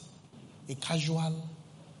tipped a casual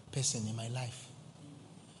person in my life.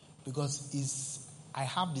 Because I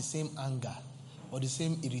have the same anger or the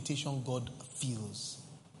same irritation God feels.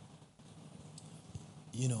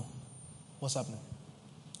 You know, what's happening?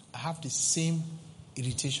 I have the same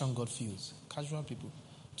irritation God feels. Casual people.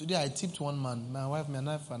 Today I tipped one man. My wife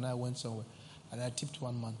and I went somewhere. And I tipped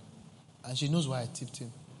one man. And she knows why I tipped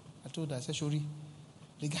him. I told her, I said, Shori,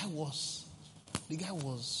 the guy was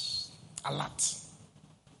alert.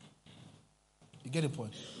 You get the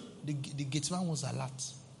point? The gate man was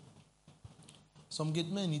alert. Some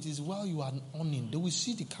gate men, it is while you are on in, they will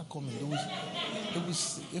see the car coming. They will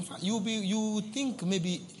see, in fact, you think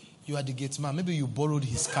maybe you are the gate man. Maybe you borrowed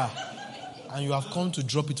his car and you have come to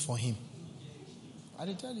drop it for him. I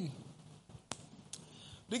did tell you.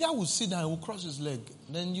 The guy will sit down, he will cross his leg.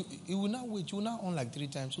 Then he will not wait. You will not on like 3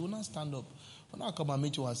 times. He will not stand up. When I come and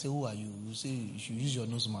meet you and say, who are you? You say, you should use your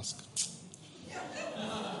nose mask.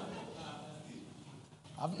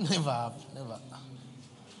 I've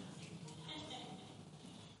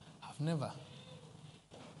never.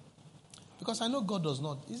 Because I know God does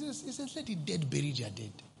not. He says, let the dead bury their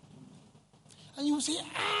dead. And you will say,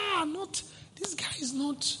 this guy is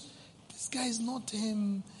not,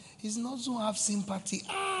 he's not going to have sympathy.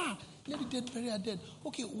 Let the dead bury their dead.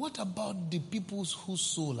 Okay, what about the people whose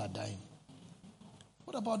soul are dying?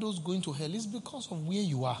 What about those going to hell? It's because of where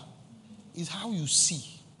you are. It's how you see.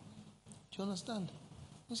 Do you understand?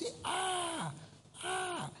 You say,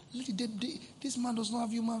 let the dead, this man does not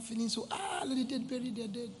have human feelings, so let the dead bury their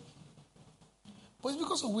dead. But it's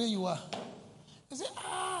because of where you are. You say,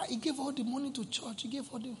 he gave all the money to church,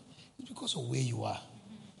 it's because of where you are.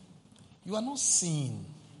 You are not seeing.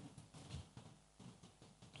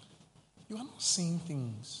 You are not seeing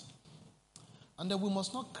things. And then we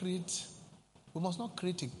must not create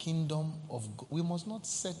a kingdom of God. We must not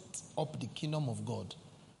set up the kingdom of God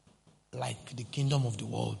like the kingdom of the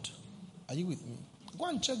world. Are you with me? Go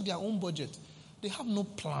and check their own budget. They have no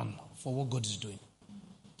plan for what God is doing.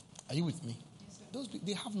 Are you with me? Yes,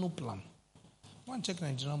 they have no plan. Go and check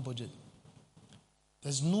Nigerian budget.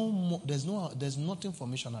 There's nothing for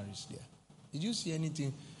missionaries there. Did you see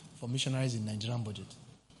anything for missionaries in Nigerian budget?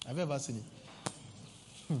 Have you ever seen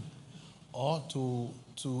it? Or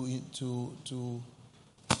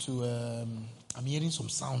I'm hearing some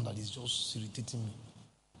sound that is just irritating me.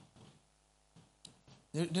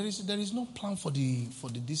 There is no plan for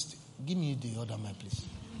this. Give me the other mic, please.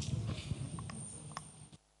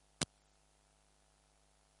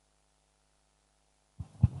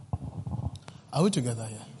 Are we together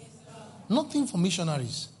here? Nothing for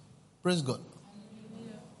missionaries. Praise God.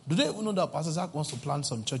 Do they even know that Pastor Zach wants to plant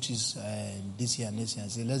some churches this year and next year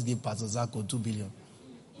and say, let's give Pastor Zach 2 billion?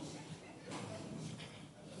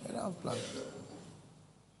 They don't have plans.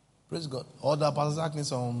 Praise God. Or that Pastor Zach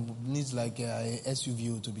needs like a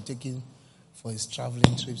SUV to be taken for his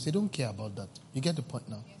traveling trips. They don't care about that. You get the point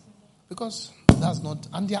now? Yes, because that's not,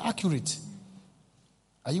 and they are accurate.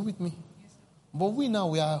 Are you with me? Yes, but we now,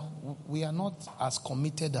 we are not as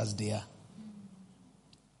committed as they are.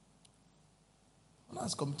 We're not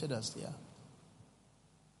as committed as they are.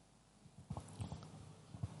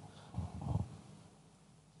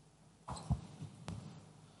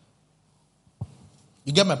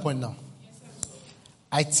 You get my point now? Yes, sir.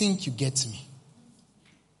 I think you get me.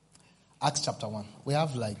 Acts chapter 1. We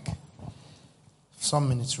have like some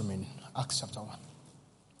minutes remaining. Acts chapter 1.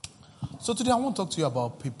 So today I want to talk to you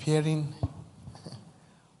about preparing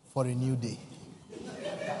for a new day.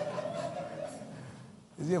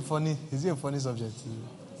 Is it a funny subject?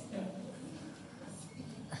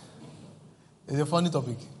 Is it a funny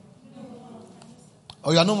topic?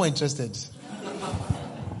 Or you are no more interested?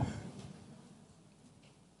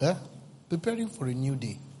 Preparing for a new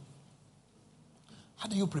day. How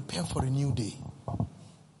do you prepare for a new day?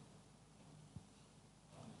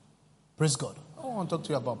 Praise God. I want to talk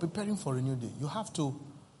to you about preparing for a new day. You have to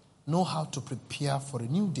know how to prepare for a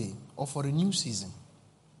new day or for a new season.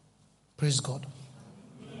 Praise God.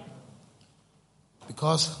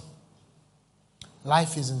 Because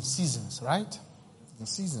life is in seasons, right? In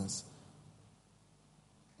seasons.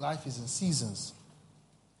 Life is in seasons.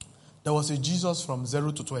 There was a Jesus from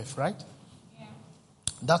 0 to 12, right? Yeah.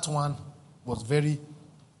 That one was very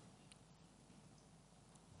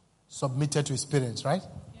submitted to his parents, right?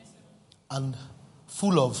 Yes, sir. And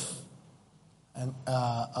full of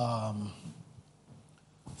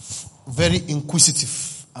very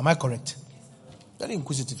inquisitive. Am I correct? Yes, sir. Very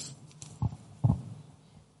inquisitive.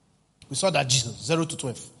 We saw that Jesus, 0 to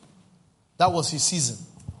 12. That was his season.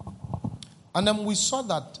 And then we saw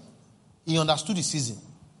that he understood his season.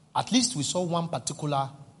 At least we saw one particular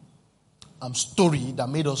story that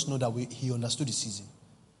made us know that he understood his season.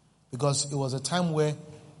 Because it was a time where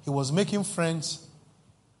he was making friends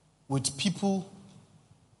with people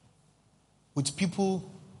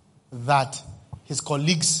that his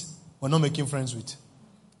colleagues were not making friends with.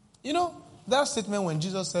 You know, that statement when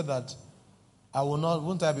Jesus said that,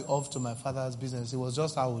 won't I be off to my father's business? It was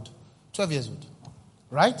just how old? 12 years old.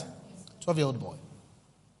 Right? 12-year-old boy.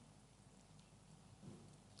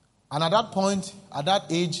 And at that point, at that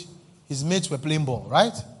age, his mates were playing ball,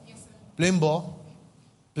 right? Yes, sir. Playing ball,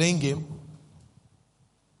 playing game,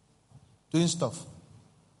 doing stuff.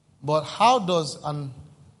 But how does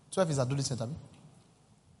 12 is adolescent, I mean?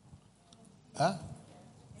 Huh?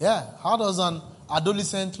 Yeah. How does an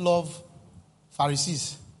adolescent love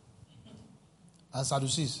Pharisees and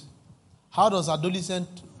Sadducees? How does adolescent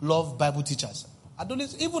love Bible teachers?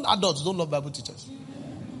 Even adults don't love Bible teachers.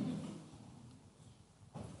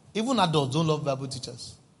 Even adults don't love Bible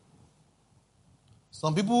teachers.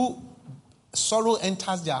 Some people, sorrow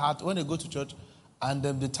enters their heart when they go to church, and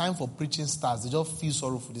the time for preaching starts. They just feel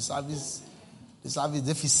sorrowful. The service,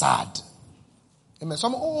 they feel sad. Amen.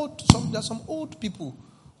 There's some old people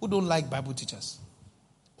who don't like Bible teachers.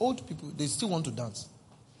 Old people, they still want to dance.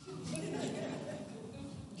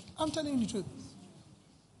 I'm telling you the truth.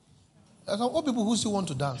 There's some old people who still want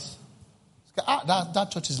to dance. That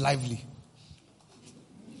church is lively.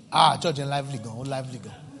 Church and lively go, lively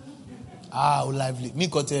go. Lively. Me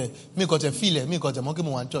got a feel, me got a monkey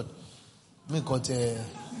one church. Me got a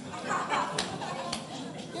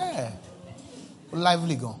yeah,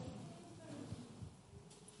 lively go.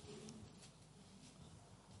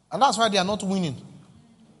 And that's why they are not winning.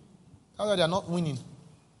 That's why they are not winning.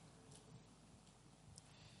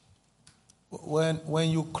 When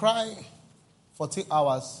you cry 14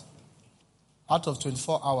 hours out of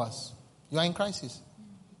 24 hours, you are in crisis.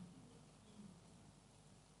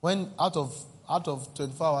 When out of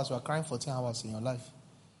 24 hours you are crying 14 hours in your life,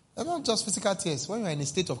 it's not just physical tears. When you are in a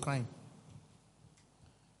state of crying,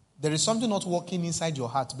 there is something not working inside your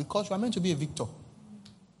heart because you are meant to be a victor.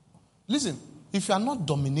 Listen, if you are not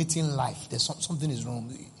dominating life, there's something is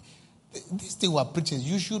wrong. This thing we are preaching,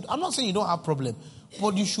 you should. I'm not saying you don't have problem,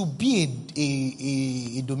 but you should be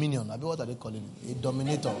a dominion. I mean, what are they calling it? A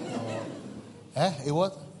dominator. A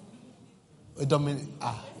what? A dominator.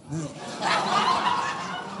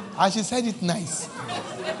 And she said it nice.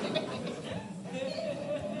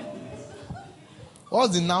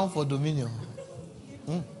 What's the noun for dominion?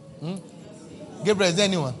 Gabriel, is there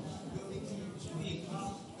anyone?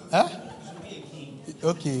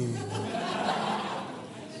 Okay.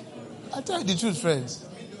 I tell you the truth, friends.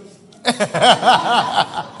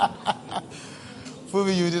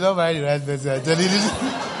 Fumi, you did not marry the right person. I tell you this.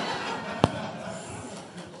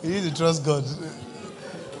 You need to trust God.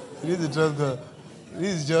 You need to trust God.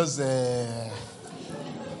 This is just... this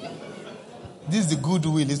is the good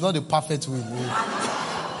will. It's not the perfect will.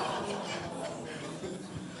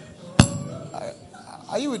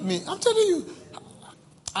 Are you with me? I'm telling you.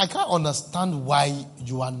 I can't understand why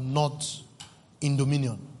you are not in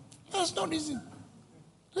dominion. There's no reason.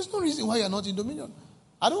 There's no reason why you're not in dominion.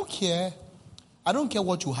 I don't care. I don't care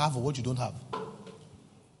what you have or what you don't have.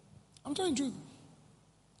 I'm telling you.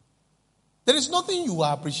 There is nothing you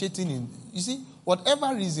are appreciating in. You see,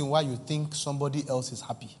 whatever reason why you think somebody else is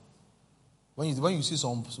happy, when you see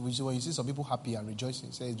some people happy and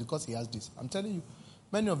rejoicing, say it's because he has this. I'm telling you,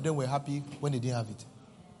 many of them were happy when they didn't have it.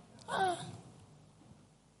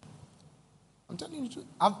 I'm telling you the truth.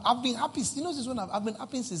 I've been happy. You know this one. I've been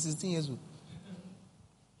happy since 16 years old.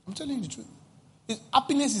 I'm telling you the truth.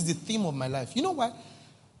 Happiness is the theme of my life. You know why?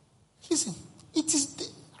 Listen, it is.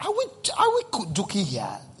 Are we joking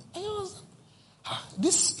here?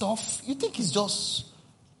 This stuff, you think it's just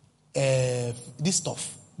this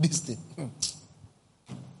stuff, this thing.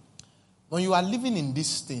 When you are living in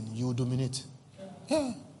this thing, you will dominate.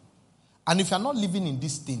 Yeah. And if you are not living in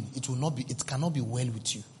this thing, it cannot be well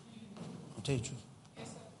with you. I'll tell you the truth.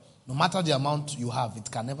 No matter the amount you have, it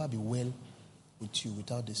can never be well with you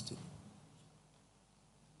without this thing.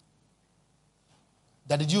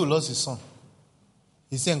 Daddy Jew lost his son.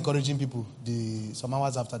 He's still encouraging people some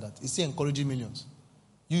hours after that. He's still encouraging millions.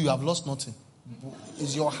 You have lost nothing.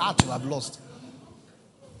 It's your heart you have lost.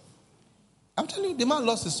 I'm telling you, the man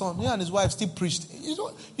lost his son. He and his wife still preached.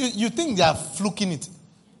 You think they are fluking it.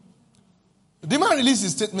 The man released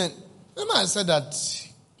his statement. The man said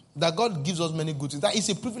that God gives us many good things. That it's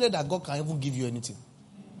a privilege that God can even give you anything.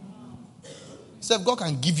 He said God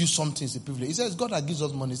can give you something. It's a privilege. He says God that gives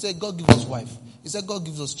us money. He said God gives us wife. He said God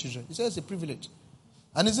gives us children. He said it's a privilege.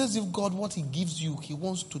 And he says if God, what he gives you, he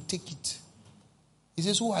wants to take it. He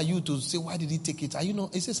says, who are you to say, why did he take it? Are you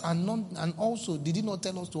not? He says, and also, did he not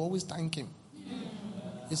tell us to always thank him?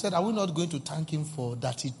 He said, are we not going to thank him for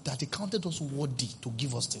that he counted us worthy to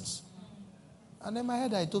give us things? And in my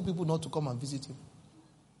head, I told people not to come and visit him.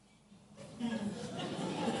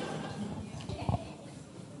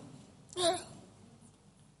 Yeah.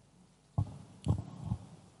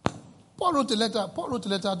 Paul wrote a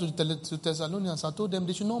letter to Thessalonians. I told them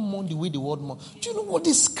they should not mourn the way the world mourns. Do you know what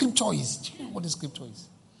this scripture is?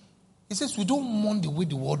 It says we don't mourn the way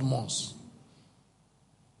the world mourns.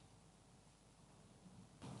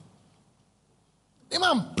 The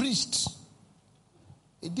man preached.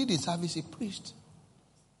 He did a service, he preached.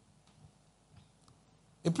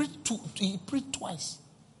 He preached twice.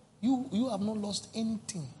 You have not lost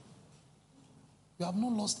anything. You have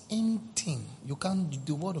not lost anything. You can't,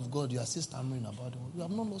 the word of God, you are still stammering about it. You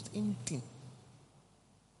have not lost anything.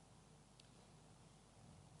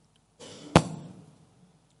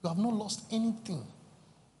 You have not lost anything.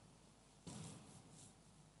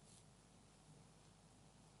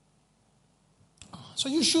 So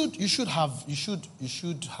you should have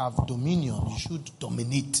dominion. You should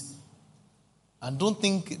dominate. And don't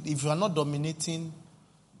think, if you are not dominating,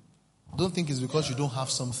 don't think it's because you don't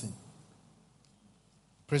have something.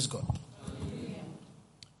 Praise God.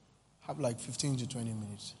 Have like 15 to 20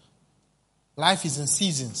 minutes. Life is in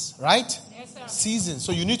seasons, right? Yes, sir. Seasons.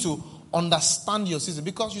 So you need to understand your season.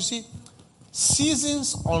 Because you see,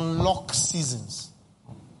 seasons unlock seasons.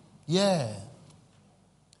 Yeah.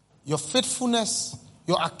 Your faithfulness,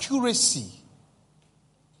 your accuracy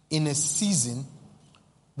in a season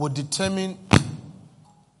will determine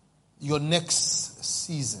your next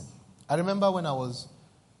season. I remember when I was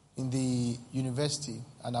in the university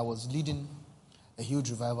and I was leading a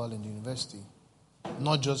huge revival in the university.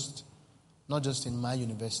 Not just in my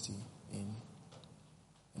university,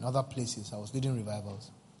 in other places. I was leading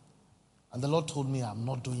revivals. And the Lord told me I'm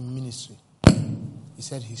not doing ministry. He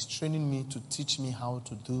said he's training me to teach me how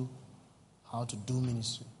to do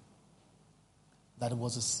ministry. That it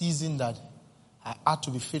was a season that I had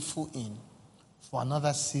to be faithful in for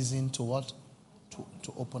another season to what?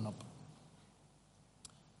 To open up.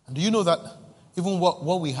 And do you know that even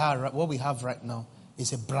what we have right now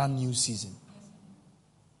is a brand new season?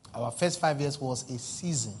 Our first 5 years was a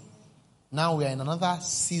season. Now we are in another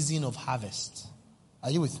season of harvest. Are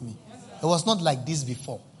you with me? It was not like this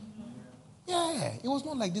before. Yeah, it was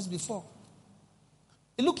not like this before.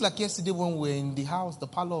 It looked like yesterday when we were in the house, the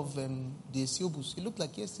parlor of the Esiobus. It looked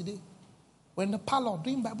like yesterday. We're in the parlor,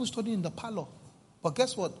 doing Bible study in the parlor. But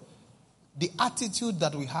guess what? The attitude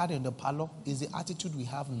that we had in the parlor is the attitude we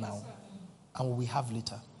have now and we have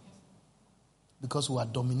later. Because we are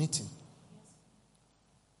dominating.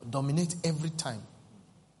 Dominate every time.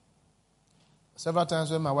 Several times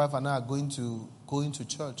when my wife and I are going to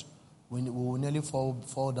church, we will nearly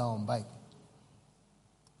fall down on bike.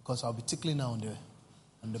 Because I'll be tickling her on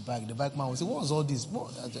the bike. The bike man will say, "What was all this?"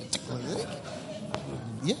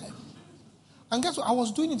 Yeah. And guess what? I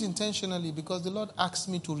was doing it intentionally because the Lord asked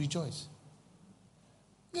me to rejoice.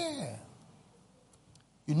 Yeah.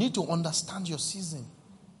 You need to understand your season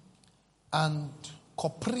and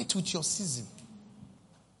cooperate with your season.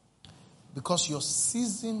 Because your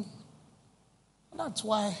season, that's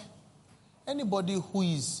why anybody who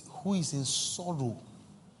is in sorrow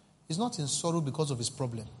is not in sorrow because of his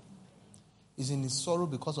problem. He's in his sorrow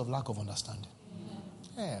because of lack of understanding.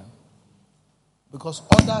 Yeah. Because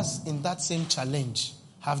others in that same challenge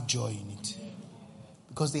have joy in it.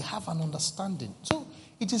 Because they have an understanding. So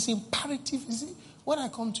it is imperative. You see, when I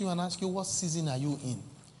come to you and ask you, what season are you in?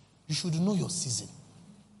 You should know your season.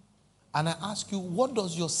 And I ask you, what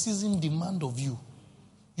does your season demand of you?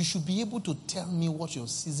 You should be able to tell me what your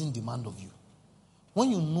season demand of you.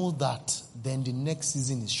 When you know that, then the next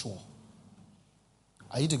season is sure.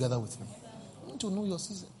 Are you together with me? You need to know your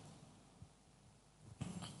season.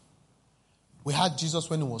 We had Jesus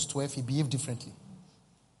when he was 12, he behaved differently.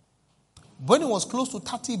 When he was close to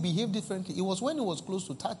 30, he behaved differently. It was when he was close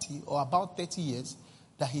to 30 or about 30 years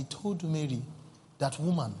that he told Mary, that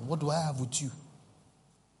woman, what do I have with you?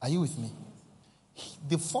 Are you with me?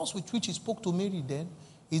 The force with which he spoke to Mary then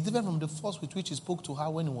is different from the force with which he spoke to her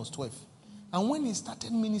when he was 12. And when he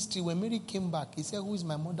started ministry, when Mary came back, he said, who is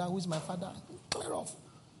my mother? Who is my father? Clear off.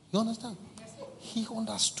 You understand? He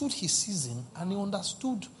understood his season and he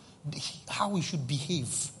understood how he should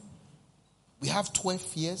behave. We have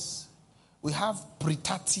 12 years. We have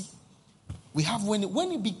pre-30. We have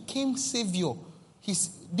when he became Savior,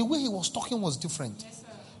 the way he was talking was different. Yes, sir.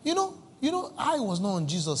 You know, I was not on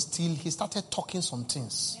Jesus till he started talking some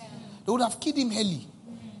things. Yeah. They would have killed him early.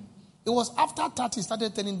 Mm-hmm. It was after 30 he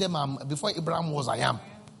started telling them, before Abraham was, I am.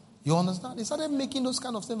 You understand? He started making those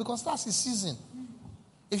kind of things because that's his season. Mm-hmm.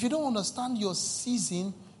 If you don't understand your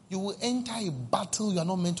season, you will enter a battle you are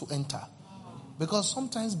not meant to enter. Wow. Because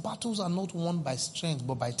sometimes battles are not won by strength,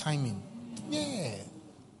 but by timing. Yeah.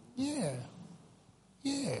 You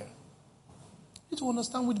need to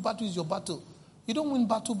understand which battle is your battle. You don't win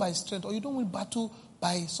battle by strength, or you don't win battle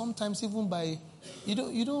by sometimes even by you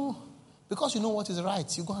don't because you know what is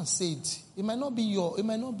right. You go and say it. It might not be your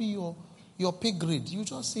pay grade. You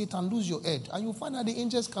just say it and lose your head, and you find that the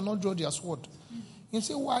angels cannot draw their sword. You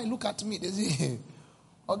say, "Why? Look at me." They say,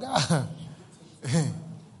 "Okay,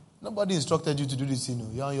 nobody instructed you to do this.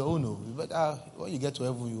 You're on your own. You better, when you get to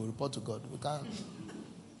heaven, you will report to God. We can't."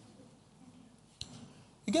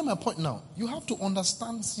 You get my point now? You have to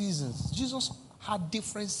understand seasons. Jesus had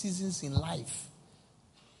different seasons in life.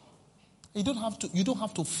 You don't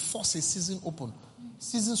have to force a season open.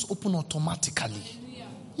 Seasons open automatically.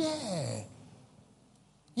 Yeah,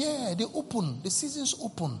 they open. The seasons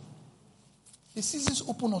open. The seasons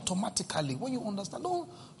open automatically. When you understand,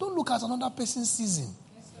 don't look at another person's season.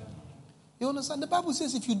 You understand? The Bible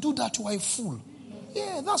says if you do that, you are a fool.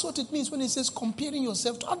 Yeah, that's what it means when it says comparing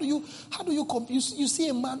yourself to. How do you compare? You see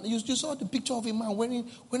a man, you saw the picture of a man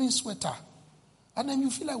wearing sweater. And then you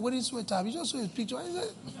feel like wearing sweater. You just saw his picture.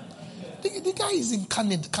 The guy is in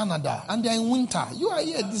Canada and they're in winter. You are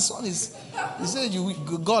here, the sun is. He said,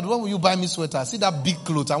 God, when will you buy me sweater? See that big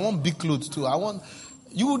clothes. I want big clothes too.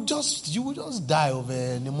 You would just die of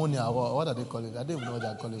pneumonia. What are they calling it? I don't even know what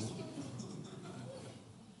they're calling it.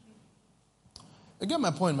 You get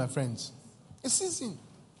my point, my friends. A season.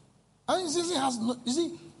 And season has no,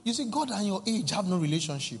 you see, God and your age have no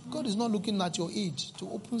relationship. God is not looking at your age to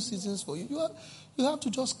open seasons for you. You have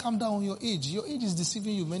to just calm down on your age. Your age is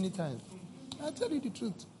deceiving you many times. I tell you the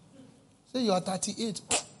truth. Say you are 38.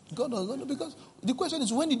 God does not know, because the question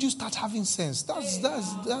is, when did you start having sense? That's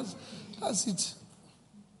it.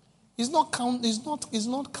 It's not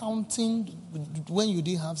counting when you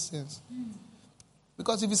didn't have sense.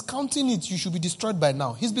 Because if he's counting it, you should be destroyed by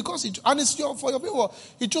now. It's because it's for your people.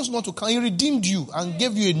 He chose not to count. He redeemed you and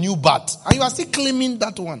gave you a new birth. And you are still claiming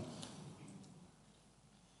that one.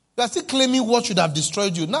 You are still claiming what should have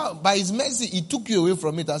destroyed you. Now, by his mercy, he took you away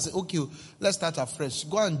from it and said, okay, let's start afresh.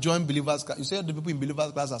 Go and join believers class. You say the people in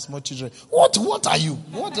believers class are small children. What are you?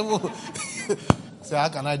 What? Say, how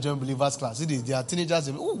can I join believers class? They are teenagers.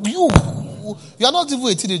 You are not even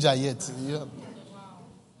a teenager yet. Yeah.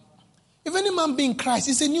 If any man be in Christ,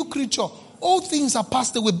 he's a new creature. All things are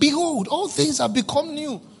passed away. Behold, all things have become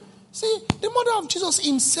new. See, the mother of Jesus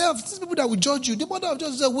himself, these people that will judge you, the mother of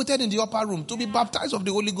Jesus waited in the upper room to be baptized of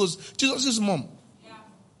the Holy Ghost. Jesus' mom. Yeah.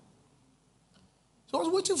 She was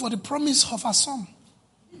waiting for the promise of her son.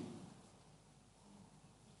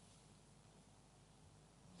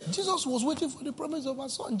 Jesus was waiting for the promise of her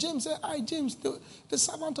son. James said, I, James, the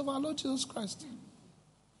servant of our Lord Jesus Christ.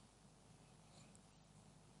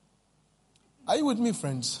 Are you with me,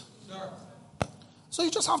 friends? Sure. So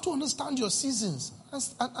you just have to understand your seasons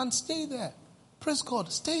and stay there. Praise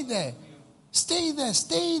God. Stay there. Stay there.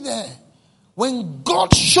 Stay there. When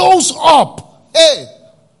God shows up, hey,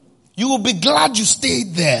 you will be glad you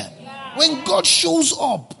stayed there. Yeah. When God shows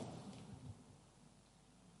up,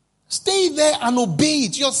 stay there and obey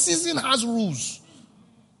it. Your season has rules.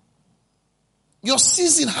 Your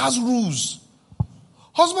season has rules.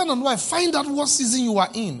 Husband and wife, find out what season you are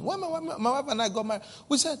in. When my wife and I got married,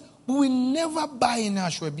 we said, we will never buy any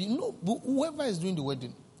ashwebi. No, whoever is doing the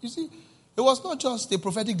wedding. You see, it was not just a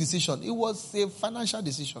prophetic decision. It was a financial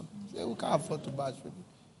decision. We can't afford to buy ashwebi.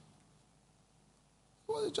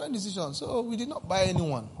 It was a joint decision. So we did not buy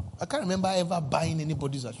anyone. I can't remember ever buying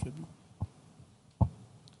anybody's ashwebi. And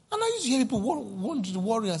I used to hear people want to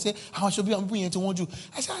worry and say, how much should be people here to want you?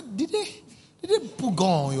 I said, did they put gun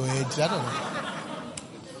on your head? I don't know.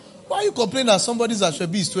 Why are you complaining that somebody's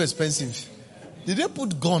ashwebi is too expensive? Did they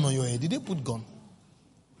put gun on your head? Did they put gun?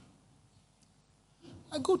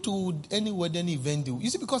 I go to any wedding event. You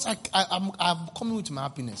see, because I'm coming with my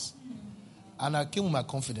happiness. And I came with my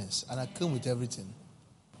confidence. And I came with everything.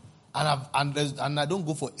 And I don't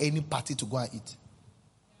go for any party to go and eat.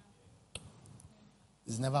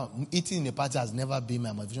 Eating in a party has never been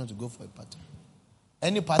my motivation to go for a party.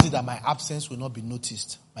 Any party that my absence will not be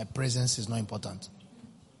noticed, my presence is not important.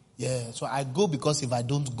 Yeah, so I go because if I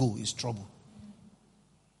don't go, it's trouble.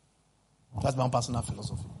 That's my own personal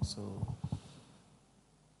philosophy. So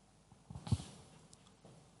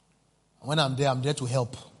when I'm there to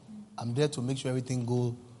help. I'm there to make sure everything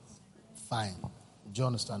go fine. Do you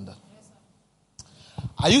understand that?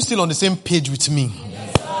 Are you still on the same page with me?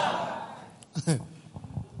 Yes,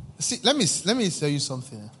 see, let me tell you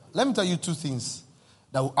something. Let me tell you two things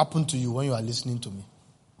that will happen to you when you are listening to me.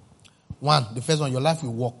 One, the first one, your life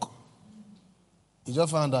will work. You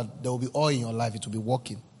just found that there will be oil in your life. It will be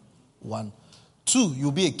working. One. Two,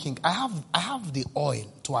 you'll be a king. I have the oil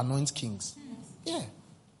to anoint kings. Yeah.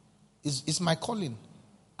 It's my calling.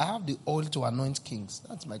 I have the oil to anoint kings.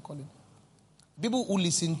 That's my calling. People who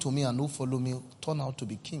listen to me and who follow me turn out to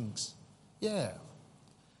be kings. Yeah.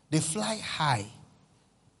 They fly high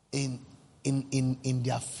in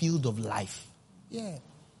their field of life. Yeah.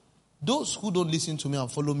 Those who don't listen to me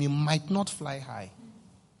and follow me might not fly high.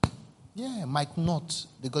 Yeah, might not.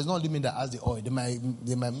 Because it's not only me that has the oil. They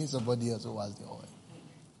might meet somebody else who has the oil.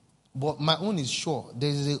 But my own is sure. There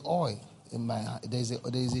is an oil in my hand. There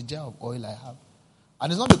is a jar of oil I have.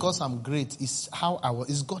 And it's not because I'm great. It's how I was.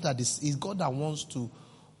 It's God that wants to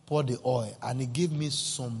pour the oil. And He gave me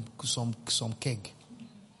some keg.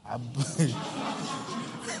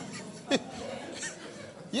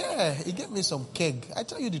 Yeah, He gave me some keg. I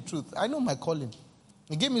tell you the truth. I know my calling.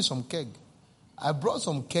 He gave me some keg. I brought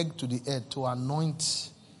some keg to the earth to anoint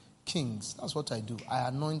kings. That's what I do. I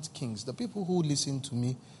anoint kings. The people who listen to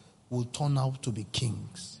me will turn out to be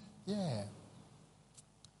kings. Yeah.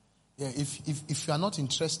 Yeah. If you are not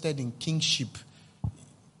interested in kingship,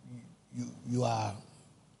 you are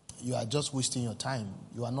just wasting your time.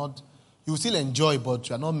 You will still enjoy, but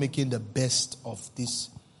you are not making the best of this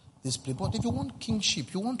place. But if you want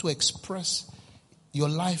kingship, you want to express your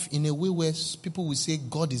life in a way where people will say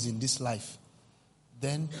God is in this life,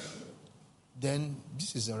 then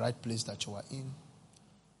this is the right place that you are in.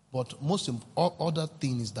 But most other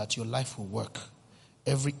thing is that your life will work.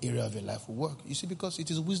 Every area of your life will work. You see, because it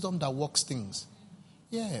is wisdom that works things.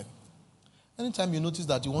 Yeah. Anytime you notice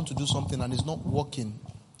that you want to do something and it's not working,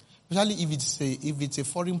 especially if it's a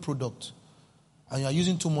foreign product and you are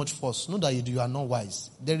using too much force, know that you are not wise.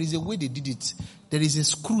 There is a way they did it. There is a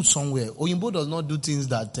screw somewhere. Oyinbo does not do things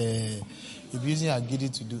that if you're using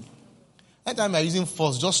agidi to do. Anytime you are using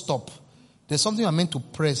force, just stop. There's something you're meant to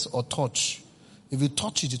press or touch. If you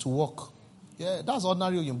touch it, it will work. Yeah, that's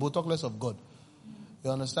ordinary Oyinbo. Talk less of God. You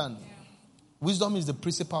understand? Yeah. Wisdom is the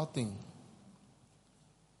principal thing.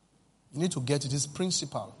 You need to get it. It's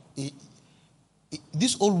principal.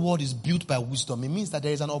 This whole world is built by wisdom. It means that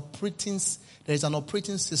there is an operating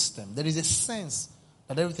system. There is a sense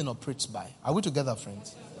that everything operates by. Are we together,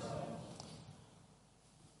 friends?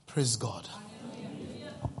 Praise God.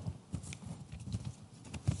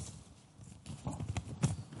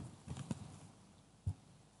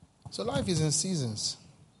 So life is in seasons.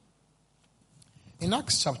 In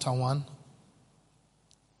Acts chapter 1,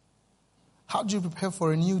 how do you prepare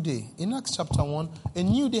for a new day? In Acts chapter 1, a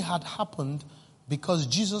new day had happened Because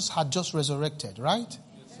Jesus had just resurrected, right?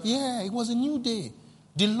 Yes, it was a new day.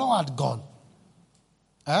 The law had gone.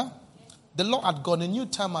 The law had gone. A new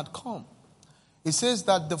time had come. It says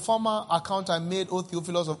that the former account I made, O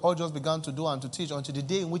Theophilus, of all just began to do and to teach until the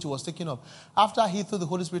day in which he was taken up, after he, through the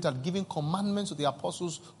Holy Spirit, had given commandments to the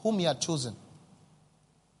apostles whom he had chosen,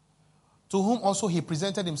 to whom also he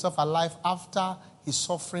presented himself alive after his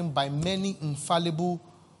suffering by many infallible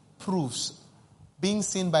proofs, being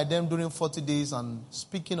seen by them during 40 days and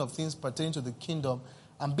speaking of things pertaining to the kingdom,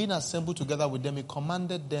 and being assembled together with them, he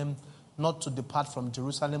commanded them not to depart from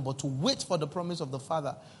Jerusalem, but to wait for the promise of the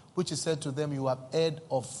Father, which he said to them, you have heard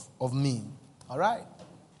of me. All right?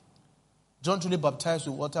 John truly baptized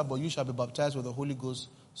with water, but you shall be baptized with the Holy Ghost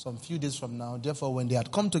some few days from now. Therefore, when they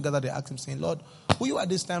had come together, they asked him, saying, Lord, will you at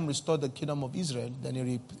this time restore the kingdom of Israel? Then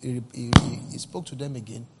he spoke to them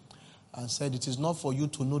again and said, it is not for you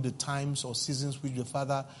to know the times or seasons which the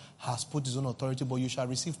Father has put his own authority, but you shall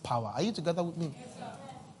receive power. Are you together with me? Yes, sir.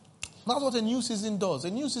 That's what a new season does. A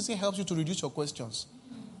new season helps you to reduce your questions.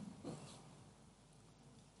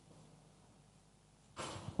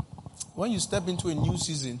 When you step into a new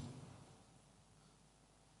season,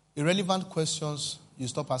 irrelevant questions, you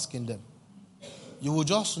stop asking them. You will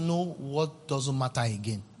just know what doesn't matter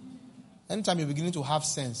again. Anytime you're beginning to have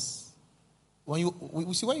sense, when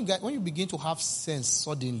you begin to have sense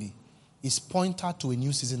suddenly, it's pointer to a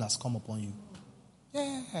new season has come upon you.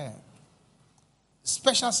 Yeah.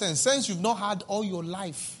 Special sense you've not had all your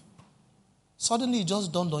life. Suddenly it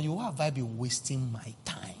just dawned on you, why have I been wasting my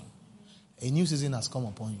time? A new season has come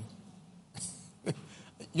upon you.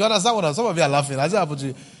 You understand what some of you are laughing? I just happened to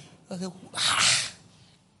you.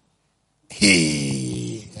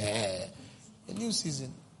 A new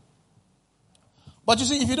season. But you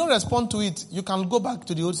see, if you don't respond to it, you can go back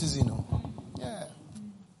to the old season. Yeah.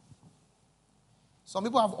 Some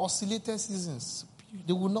people have oscillated seasons.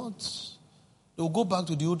 They will go back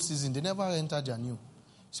to the old season. They never enter their new.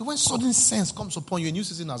 So when sudden sense comes upon you, a new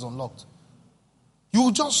season has unlocked. You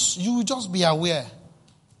will just be aware.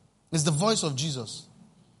 It's the voice of Jesus.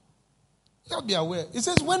 Just be aware. It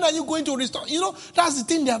says, when are you going to restore? That's the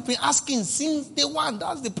thing they have been asking since day one.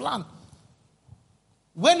 That's the plan.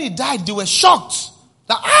 When he died, they were shocked.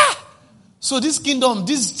 That, so this kingdom,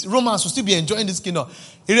 these Romans will still be enjoying this kingdom.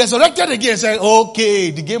 He resurrected again and said,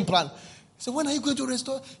 okay, the game plan. So when are you going to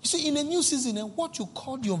restore? You see, in a new season, what you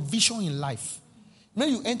call your vision in life, when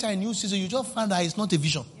you enter a new season, you just find that it's not a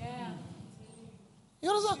vision. Yeah. You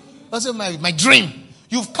understand? That's my dream.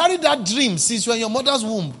 You've carried that dream since you were in your mother's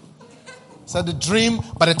womb. So the dream,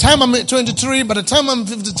 by the time I'm 23, by the time I'm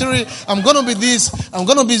 53, I'm going to be this. I'm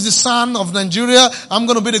going to be the son of Nigeria. I'm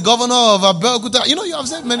going to be the governor of Abeokuta. You have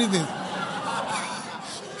said many things.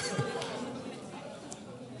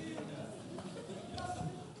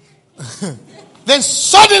 Then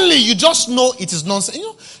suddenly you just know it is nonsense.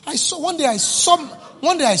 One day I saw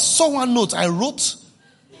one note I wrote,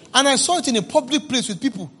 and I saw it in a public place with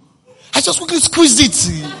people. I just quickly squeezed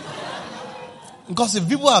it. Because if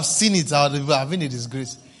people have seen it, or they have been a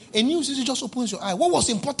disgrace. A new season just opens your eye. What was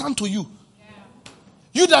important to you?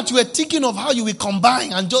 You that you were thinking of how you will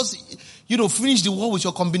combine and just, finish the war with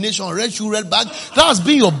your combination, red shoe, red bag. That has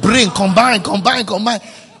been your brain. Combine.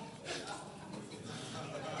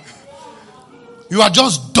 You are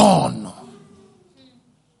just done.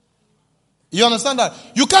 You understand that?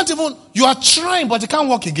 You are trying, but it can't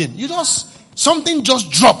work again. Something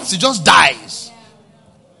just drops. It just dies.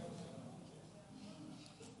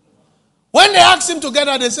 When they asked him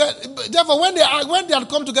together, they said, therefore, when they had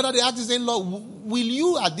come together, they asked him, saying, Lord, will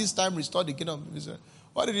you at this time restore the kingdom of Israel?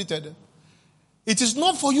 What did he tell them? It is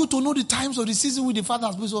not for you to know the times of the season with the Father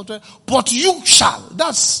has been, but you shall.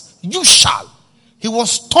 You shall. He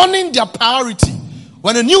was turning their priority.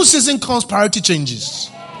 When a new season comes, priority changes.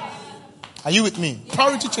 Are you with me?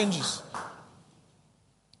 Priority changes.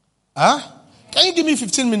 Can you give me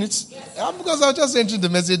 15 minutes? Because I'll just enter the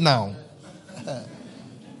message now.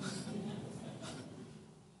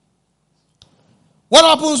 What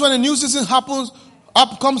happens when a new season comes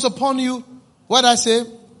upon you? What I say?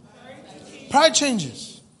 Pride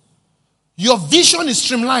changes. Your vision is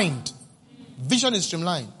streamlined. Vision is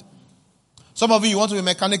streamlined. Some of you want to be a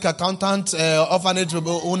mechanic, accountant, orphanage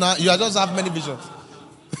owner. You just have many visions.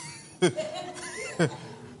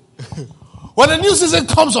 When a new season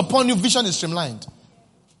comes upon you, vision is streamlined.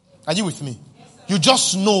 Are you with me? You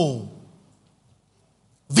just know.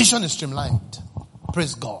 Vision is streamlined.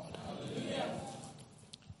 Praise God.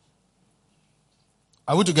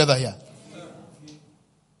 Are we together here?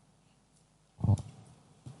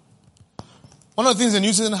 One of the things the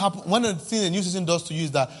new season does to you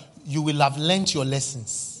is that you will have learnt your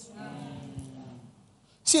lessons.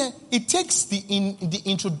 See, it takes the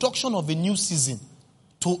introduction of a new season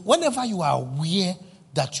to whenever you are aware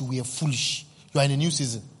that you were foolish, you are in a new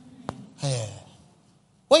season. Yeah.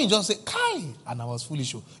 When you just say, Kai, and I was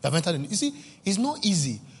foolish, you have entered in. You see, it's not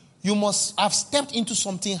easy. You must have stepped into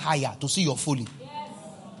something higher to see your folly. Yes.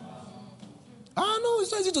 No,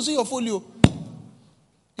 it's not easy to see your folly.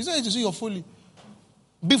 It's not easy to see your folly.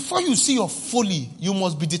 Before you see your folly, you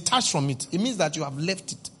must be detached from it. It means that you have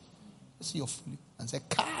left it. See your folly and say,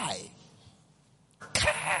 Kai.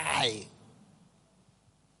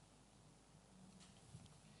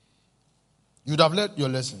 You'd have learned your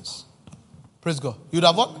lessons. Praise God. You'd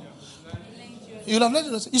have what? You'd have learned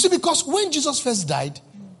your lessons. You see, because when Jesus first died,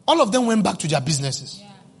 all of them went back to their businesses.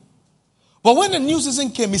 Yeah. But when the new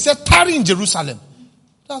season came, he said, tarry in Jerusalem.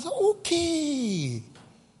 I was like, okay.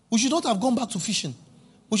 We should not have gone back to fishing.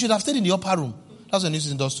 We should have stayed in the upper room. That's what the new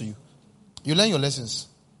season does to you. You learn your lessons.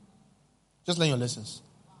 Just learn your lessons.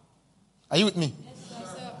 Are you with me? Yes,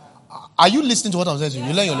 sir. Are you listening to what I'm saying to you?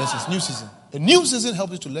 You learn your lessons. New season. A new season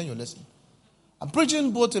helps you to learn your lesson. I'm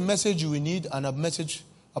preaching both a message you will need and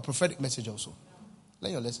a prophetic message also.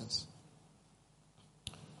 Learn your lessons.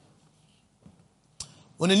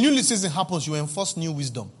 When a new season happens, you enforce new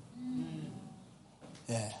wisdom.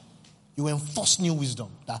 Yeah. You enforce new wisdom.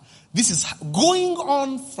 That this is going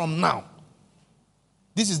on from now.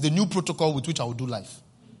 This is the new protocol with which I will do life.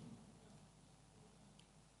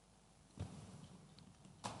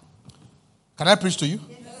 Can I preach to you?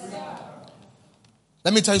 Yes, sir.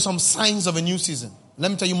 Let me tell you some signs of a new season.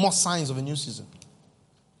 Let me tell you more signs of a new season.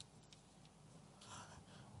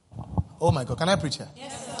 Oh my God, can I preach here?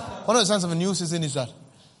 Yes, sir. One of the signs of a new season is that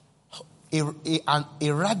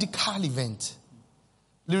a radical event.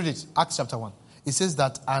 Read it, Acts chapter 1. It says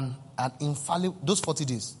that an infallible, those 40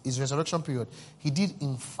 days, his resurrection period, he did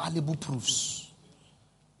infallible proofs.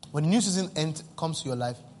 When a new season comes to your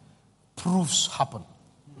life, proofs happen.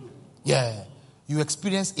 Yeah. You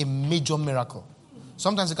experience a major miracle.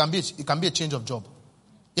 Sometimes it can be a change of job.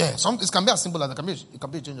 Yeah. It can be as simple as it can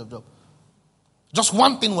be a change of job. Just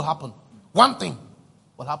one thing will happen. One thing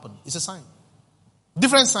will happen. It's a sign.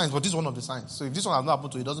 Different signs, but this is one of the signs. So if this one has not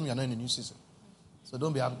happened to you, it doesn't mean you're not in a new season. So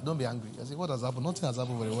don't be angry. I say, what has happened? Nothing has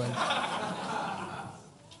happened very well.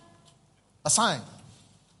 A sign.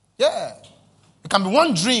 Yeah. It can be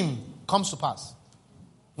one dream comes to pass.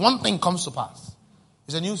 One thing comes to pass.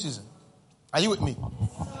 It's a new season. Are you with me? Yes,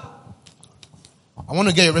 I want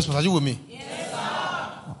to get your response. Are you with me? Yes, sir.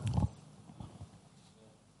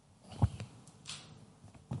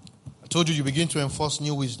 I told you begin to enforce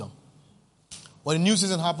new wisdom. When a new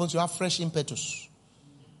season happens, you have fresh impetus.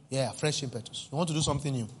 Yeah, fresh impetus. You want to do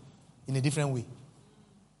something new in a different way.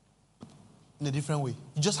 In a different way.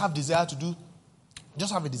 You just have a desire to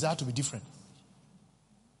be different.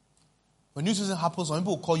 When new season happens, some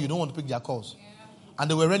people will call you, don't want to pick their calls. Yeah. And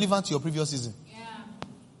they were relevant to your previous season. Yeah.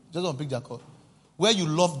 Just don't pick their call. Where you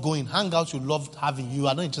loved going, hangouts you loved having, you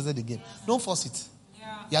are not interested again. Yeah. Don't force it.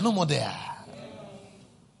 Yeah. You are no more there. Yeah.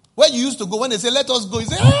 Where you used to go, when they say, let us go, you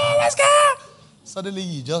say, oh, let's go. Suddenly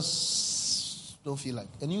you just don't feel like.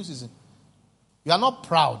 A new season. You are not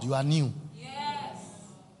proud, you are new. Yes.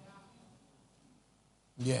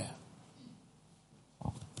 Yeah.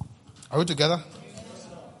 Are we together?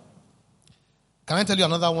 Can I tell you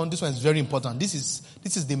another one? This one is very important. This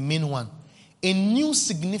is the main one. A new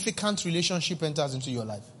significant relationship enters into your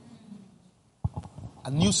life.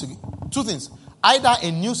 Two things. Either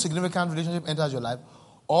a new significant relationship enters your life,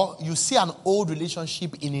 or you see an old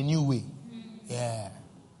relationship in a new way. Yeah.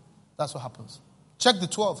 That's what happens. Check the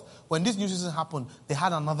 12. When this new season happened, they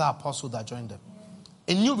had another apostle that joined them.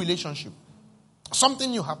 A new relationship.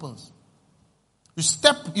 Something new happens. You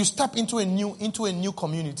step into a new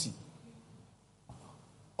community.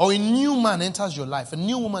 Or a new man enters your life. A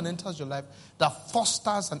new woman enters your life that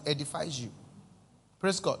fosters and edifies you.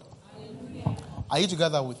 Praise God. Hallelujah. Are you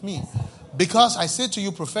together with me? Because I say to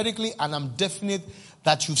you prophetically, and I'm definite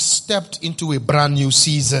that you've stepped into a brand new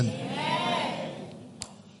season. Amen.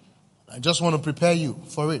 I just want to prepare you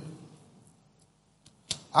for it.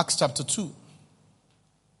 Acts chapter 2.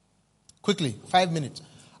 Quickly, 5 minutes.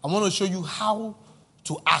 I want to show you how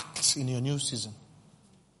to act in your new season.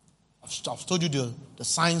 I've told you the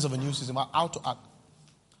signs of a new season, how to act.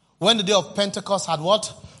 When the day of Pentecost had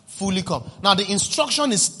what? Fully come. Now the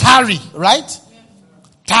instruction is tarry, right? Yes.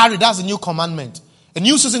 Tarry, that's a new commandment. A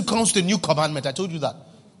new season comes with a new commandment. I told you that.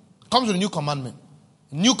 It comes with a new commandment.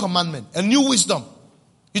 A new commandment. A new wisdom.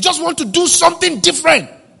 You just want to do something different.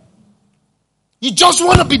 You just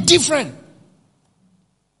want to be different.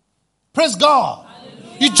 Praise God.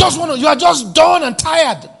 Hallelujah. You are just done and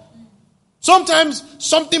tired. Sometimes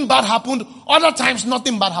something bad happened. Other times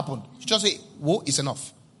nothing bad happened. You just say, whoa, it's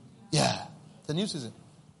enough. Yeah. The new season.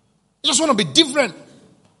 You just want to be different.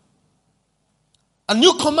 A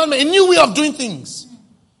new commandment, a new way of doing things.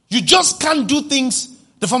 You just can't do things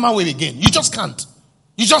the former way again. You just can't.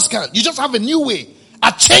 You just can't. You just have a new way.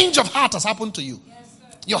 A change of heart has happened to you. Yes,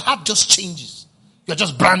 sir. Your heart just changes. You're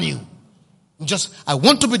just brand new. I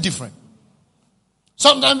want to be different.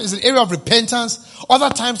 Sometimes it's an area of repentance. Other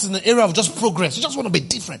times it's an area of just progress. You just want to be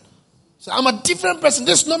different. So I'm a different person.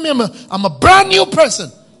 This is not me. I'm a brand new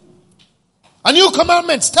person. A new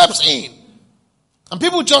commandment steps in. And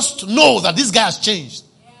people just know that this guy has changed.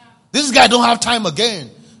 Yeah. This guy don't have time again.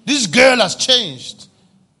 This girl has changed.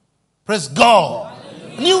 Praise God.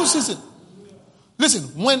 A new season. Listen,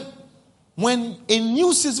 when a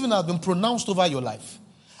new season has been pronounced over your life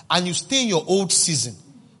and you stay in your old season,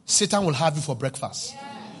 Satan will have you for breakfast. Yeah.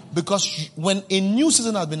 Because when a new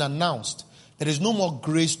season has been announced, there is no more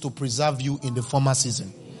grace to preserve you in the former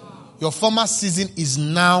season. Your former season is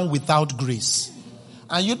now without grace.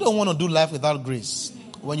 And you don't want to do life without grace.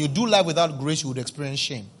 When you do life without grace, you would experience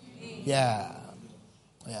shame. Yeah.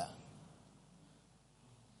 Yeah.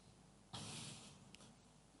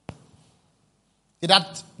 Did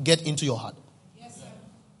that get into your heart? Yes, sir.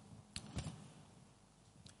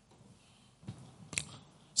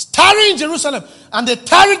 Tarry in Jerusalem. And they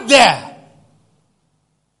tarried there.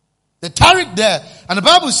 They tarried there. And the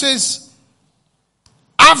Bible says,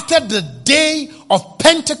 after the day of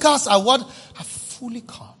Pentecost, have fully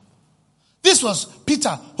come. This was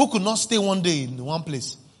Peter, who could not stay one day in one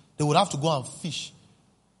place. They would have to go and fish.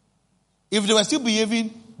 If they were still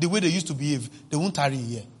behaving the way they used to behave, they won't tarry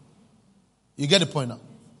here. You get the point now?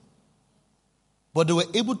 But they were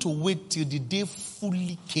able to wait till the day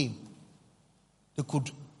fully came. They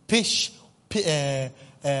could patiently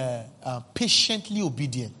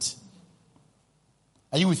obedient.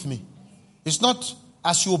 Are you with me? It's not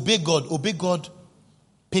as you obey God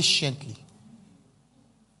patiently.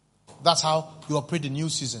 That's how you operate the new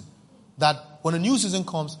season. That when a new season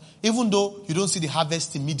comes, even though you don't see the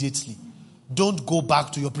harvest immediately, don't go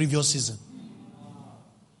back to your previous season.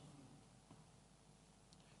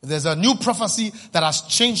 If there's a new prophecy that has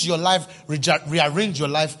changed your life, rearranged your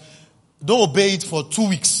life, don't obey it for 2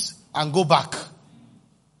 weeks and go back.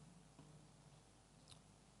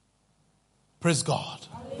 Praise God.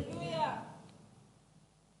 Hallelujah.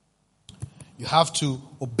 You have to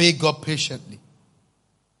obey God patiently.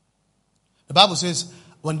 The Bible says,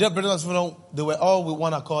 when their brothers and sisters, they were all with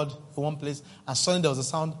one accord in one place, and suddenly there was a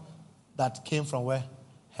sound that came from where?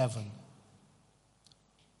 Heaven.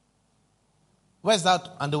 Where's that?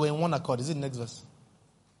 And they were in one accord. Is it the next verse?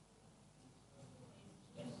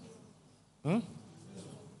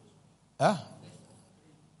 Yeah.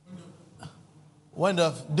 When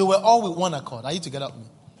they were all with one accord. Are you together with me?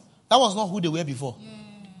 That was not who they were before. Yeah.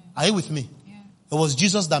 Are you with me? Yeah. It was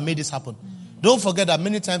Jesus that made this happen. Don't forget that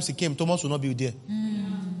many times he came, Thomas will not be there.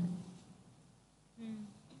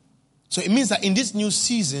 So it means that in this new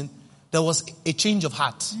season, there was a change of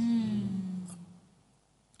heart.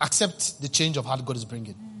 Accept the change of heart God is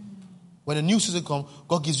bringing. When a new season comes,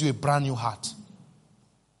 God gives you a brand new heart.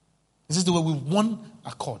 This is the way we one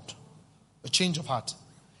accord. A change of heart.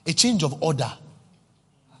 A change of order.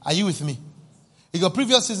 Are you with me? In your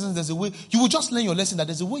previous seasons, there's a way. You will just learn your lesson that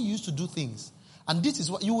there's a way you used to do things. And this is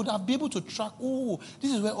what you would have been able to track. Oh,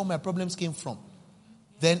 this is where all my problems came from.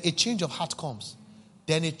 Then a change of heart comes.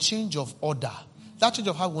 Then a change of order. That change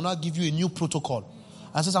of heart will now give you a new protocol.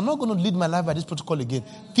 And says, I'm not going to lead my life by this protocol again.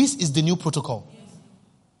 This is the new protocol.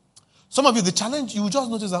 Some of you, the challenge, you will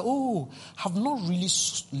just notice that, have not really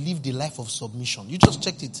lived the life of submission. You just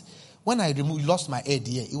checked it. When I lost my head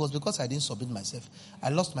here, it was because I didn't submit myself. I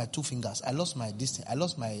lost my 2 fingers. I lost my distance. I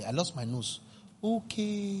lost my nose.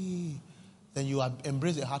 Okay. Then you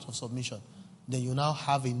embrace a heart of submission. Then you now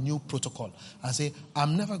have a new protocol. And say,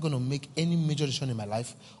 I'm never going to make any major decision in my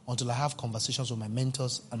life until I have conversations with my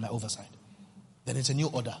mentors and my oversight. Then it's a new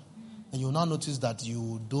order. And you'll now notice that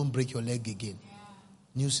you don't break your leg again.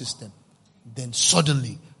 New system. Then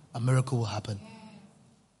suddenly, a miracle will happen.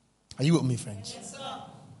 Are you with me, friends? Yes, sir.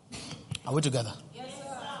 Are we together? Yes,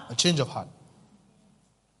 sir. A change of heart.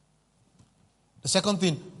 The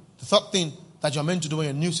third thing that you're meant to do in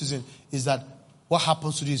your new season is that what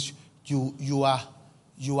happens to this, you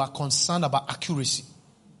are concerned about accuracy.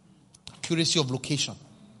 Accuracy of location.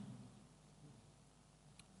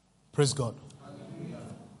 Praise God.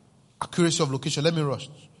 Accuracy of location. Let me rush.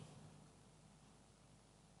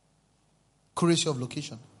 Accuracy of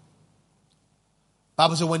location.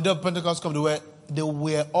 Bible says when the Pentecost come, they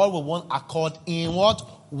were all with one accord in what?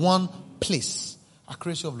 One place.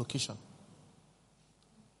 Accuracy of location.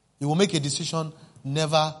 You will make a decision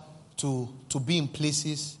never to be in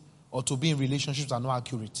places or to be in relationships that are not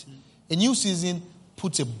accurate. A new season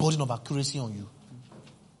puts a burden of accuracy on you.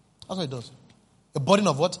 That's what it does. A burden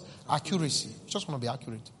of what? Accuracy. You just want to be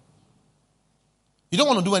accurate. You don't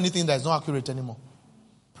want to do anything that is not accurate anymore.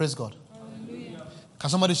 Praise God. Hallelujah. Can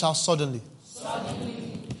somebody shout suddenly?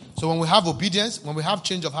 Suddenly. So when we have obedience, when we have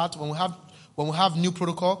change of heart, when we have new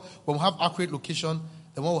protocol, when we have accurate location,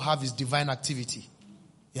 then what we'll have is divine activity.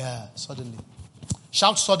 Yeah, suddenly.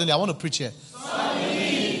 Shout suddenly. I want to preach here.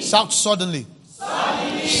 Suddenly. Shout suddenly.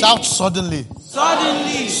 Suddenly. Shout suddenly.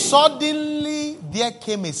 Suddenly. Suddenly there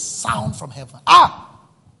came a sound from heaven.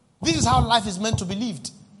 This is how life is meant to be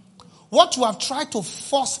lived. What you have tried to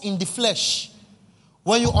force in the flesh,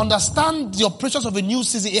 when you understand the operations of a new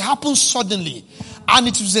season, it happens suddenly. And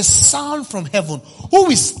it is a sound from heaven. Who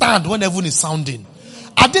will stand when heaven is sounding?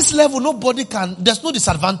 At this level, there's no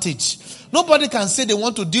disadvantage. Nobody can say they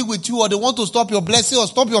want to deal with you or they want to stop your blessing or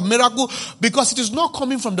stop your miracle because it is not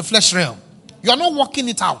coming from the flesh realm. You are not working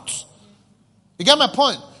it out. You get my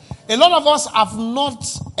point? A lot of us have not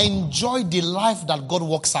enjoyed the life that God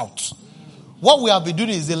works out. What we have been doing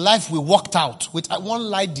is the life we worked out. With one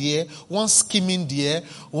lie there, one scheming there,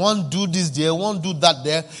 one do this there, one do that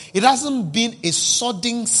there. It hasn't been a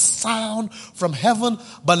sudden sound from heaven.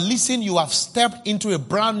 But listen, you have stepped into a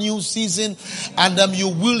brand new season. And you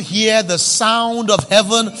will hear the sound of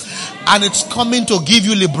heaven. And it's coming to give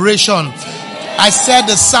you liberation. I said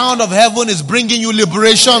the sound of heaven is bringing you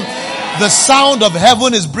liberation. The sound of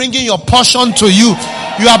heaven is bringing your portion to you.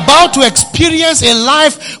 You are about to experience a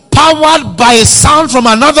life powered by a sound from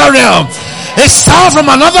another realm, a sound from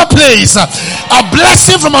another place, a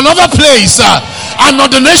blessing from another place, an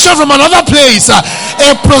ordination from another place, a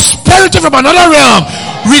prosperity from another realm,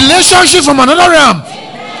 relationship from another realm.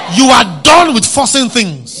 You are done with forcing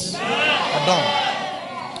things. You are done.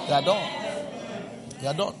 You are done. You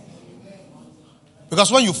are done.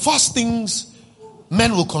 Because when you force things,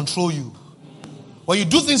 men will control you. When you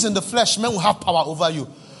do things in the flesh, men will have power over you.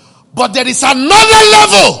 But there is another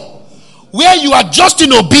level where you are just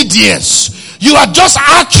in obedience. You are just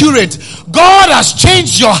accurate. God has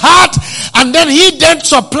changed your heart and then He then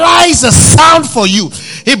supplies a sound for you.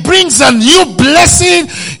 He brings a new blessing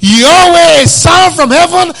your way, a sound from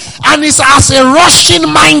heaven, and it's as a rushing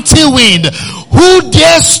mighty wind. Who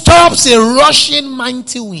dare stops a rushing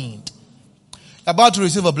mighty wind? About to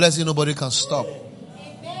receive a blessing nobody can stop.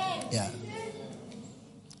 Yeah.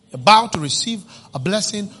 About to receive a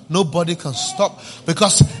blessing nobody can stop,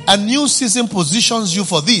 because a new season positions you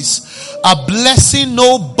for this. A blessing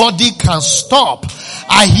nobody can stop.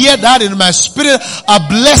 I hear that in my spirit. A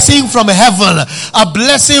blessing from heaven. A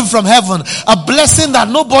blessing from heaven. A blessing that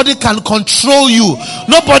nobody can control you.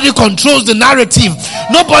 Nobody controls the narrative.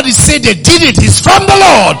 Nobody say they did it. It's from the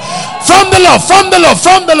Lord. From the Lord. From the Lord.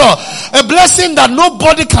 From the Lord. A blessing that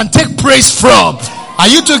nobody can take praise from. Are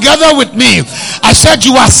you together with me? I said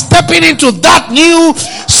you are stepping into that new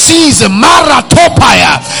season.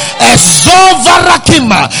 Maratopaya.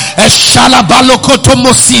 Ezovarakima.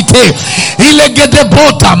 Eshalabalokotomosite.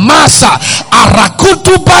 Ilegedebota. Masa.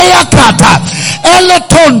 Arakutu bayakata.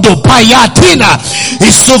 Eletondo payatina.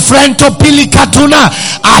 Isufrento pilikatuna.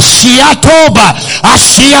 Ashiatoba.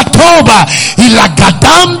 Ashiatoba.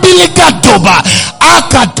 Ilagadambilikatoba.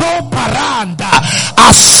 Akatoparanda.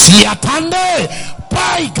 Asiatande.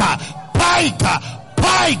 Paika, paika,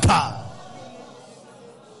 paika.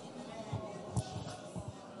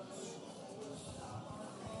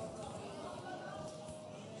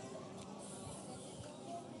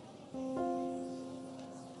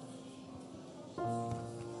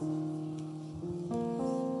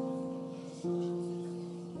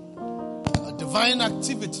 A divine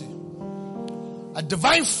activity, a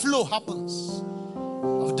divine flow happens.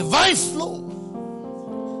 A divine flow.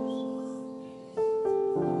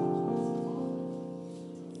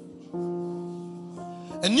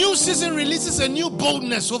 A new season releases a new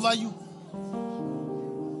boldness over you.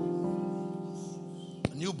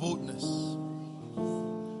 A new boldness.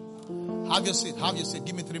 Have your seat. Have your seat.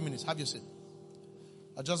 Give me 3 minutes. Have your seat.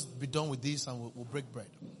 I'll just be done with this and we'll break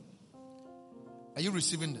bread. Are you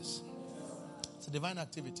receiving this? It's a divine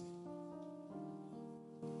activity.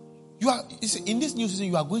 You see, in this new season,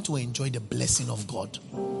 you are going to enjoy the blessing of God.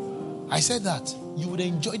 I said that. You would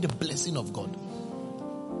enjoy the blessing of God.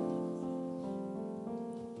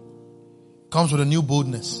 Comes with a new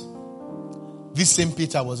boldness. This same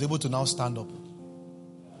Peter was able to now stand up.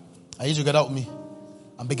 Are you together with me?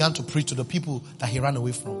 And began to preach to the people that he ran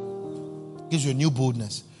away from. Gives you a new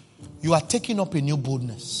boldness. You are taking up a new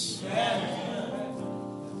boldness.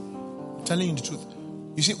 I'm telling you the truth.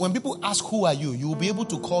 You see, when people ask who are you, you will be able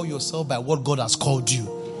to call yourself by what God has called you.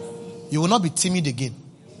 You will not be timid again.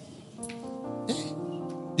 Eh?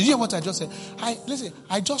 Did you hear what I just said? Listen,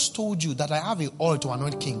 I just told you that I have an oil to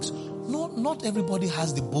anoint kings. No, not everybody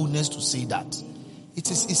has the boldness to say that. It's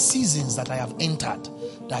seasons that I have entered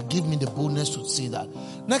that give me the boldness to say that.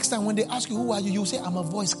 Next time when they ask you who are you, you say, I'm a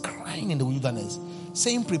voice crying in the wilderness,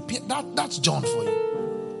 saying prepare. That's John for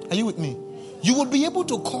you. Are you with me? You will be able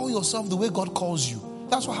to call yourself the way God calls you.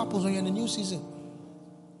 That's what happens when you're in a new season.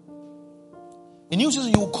 In a new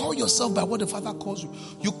season, you will call yourself by what the Father calls you.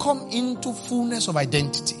 You come into fullness of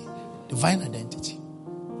identity, divine identity.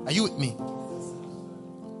 Are you with me?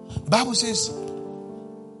 The Bible says,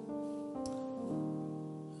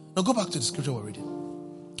 now go back to the scripture we're reading.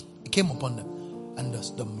 It came upon them, and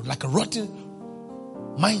like a rushing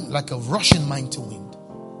mighty wind.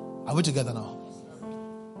 Are we together now?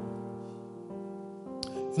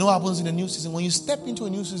 You know what happens in a new season? When you step into a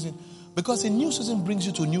new season, because a new season brings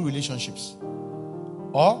you to new relationships,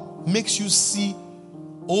 or makes you see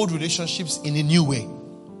old relationships in a new way.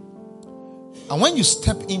 And when you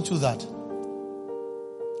step into that,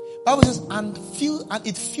 Bible says, and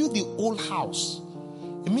it filled the old house.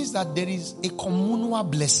 It means that there is a communal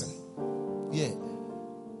blessing. Yeah.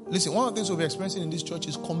 Listen, one of the things we'll be experiencing in this church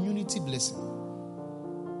is community blessing.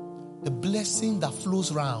 The blessing that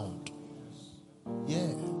flows round.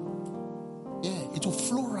 Yeah. Yeah, it will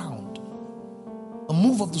flow round. A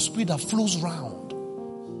move of the Spirit that flows round.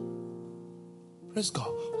 Praise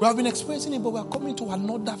God. We have been experiencing it, but we are coming to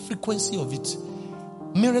another frequency of it.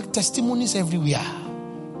 Miracle testimonies everywhere.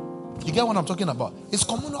 You get what I'm talking about? It's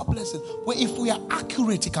communal blessing. Where if we are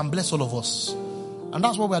accurate, it can bless all of us. And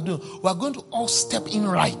that's what we are doing. We are going to all step in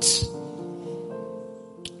right.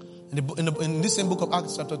 In this same book of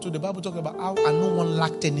Acts chapter 2, the Bible talks about how and no one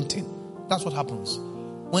lacked anything. That's what happens.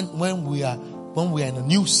 When we are in a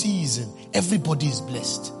new season, everybody is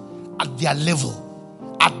blessed at their level,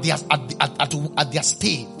 at their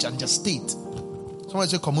stage and their state. Someone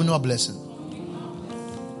say communal blessing.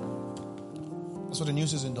 That's what the new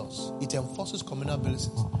season does. It enforces communal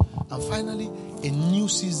blessings. And finally, a new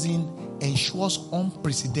season ensures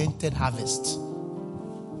unprecedented harvest.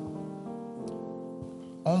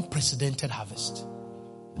 Unprecedented harvest.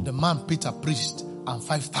 The man Peter preached and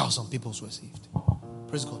 5,000 people were saved.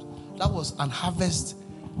 Praise God. That was an harvest.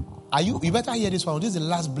 You better hear this one. This is the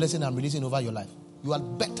last blessing I'm releasing over your life. You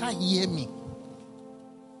had better hear me.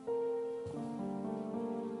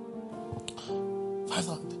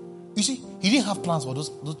 5,000. You see, he didn't have plans for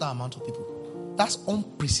that amount of people. That's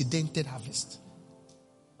unprecedented harvest.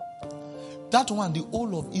 That one, the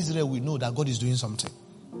whole of Israel will know that God is doing something.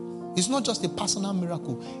 It's not just a personal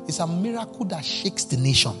miracle. It's a miracle that shakes the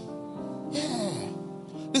nation. Yeah.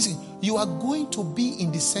 Listen, you are going to be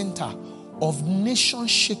in the center of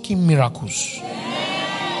nation-shaking miracles. You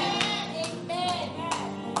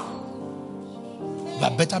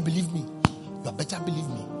had better believe me. You had better believe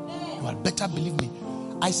me. You had better believe me.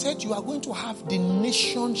 I said you are going to have the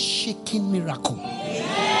nation-shaking miracle.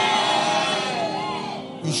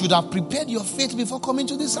 You should have prepared your faith before coming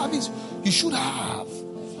to this service. You should have.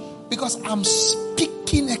 Because I'm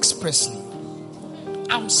speaking expressly.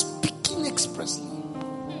 I'm speaking expressly.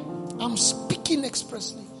 I'm speaking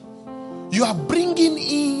expressly. You are bringing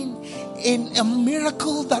in a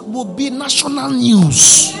miracle that will be national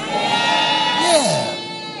news. Yeah.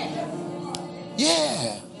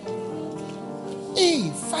 Yeah.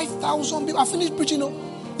 Hey, 5,000 people. I finished preaching.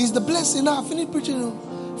 It's the blessing now. I finished preaching.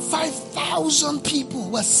 5,000 people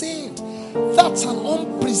were saved. That's an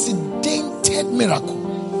unprecedented miracle.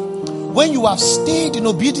 When you have stayed in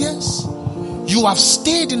obedience, you have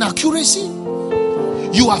stayed in accuracy,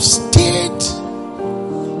 you have stayed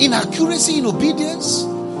in accuracy, in obedience,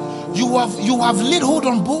 you have laid hold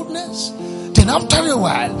on boldness, then after a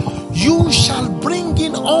while, you shall bring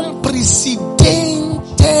in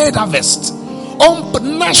unprecedented harvest.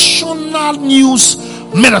 National news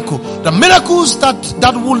miracle. The miracles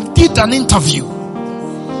that will get an interview.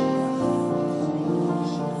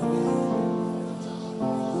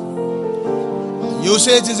 You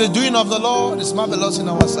say it is a doing of the Lord. It's marvelous in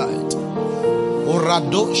our sight.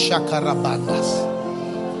 Orado shakarabandas.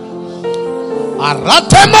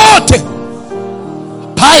 Aratemote.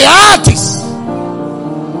 Payatis.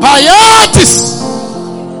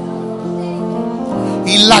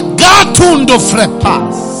 Ilagatundo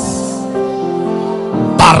frepas.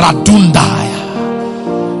 Baradundaya.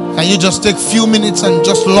 Can you just take a few minutes and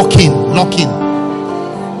just lock in?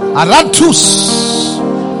 Aratus.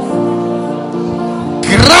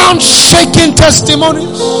 Ground shaking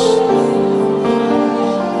testimonies.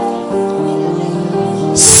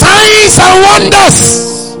 Signs signs and wonders.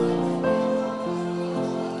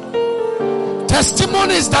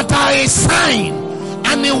 Testimonies that are a sign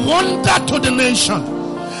and a wonder to the nation,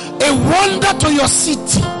 a wonder to your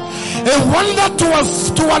city, a wonder to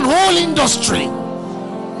an whole industry.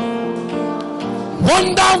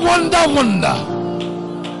 Wonder, wonder, wonder.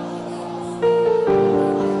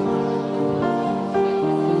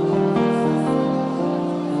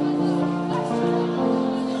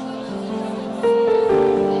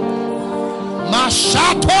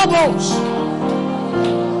 Mashatobos,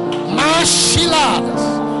 Mashilas,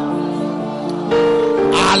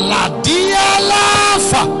 Aladia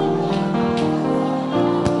Lafa,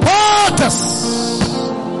 Portus,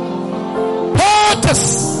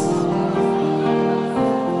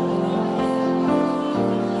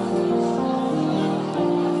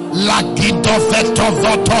 Lagito veto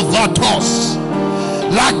voto votos,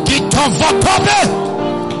 Lagito votobe,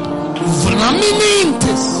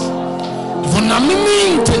 Vunaminintes,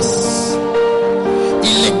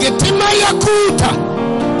 Ilegetima Yakuta,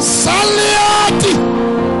 Saliati,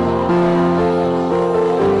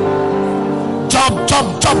 Job,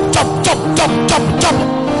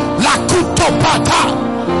 Lakuto Pata,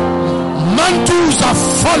 mantles are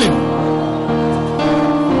falling,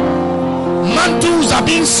 mantles are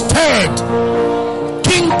being stirred,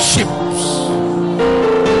 kingships,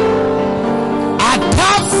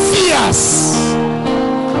 Atafias.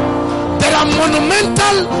 There are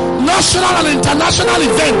monumental national and international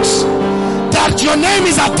events that your name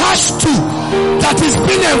is attached to, that is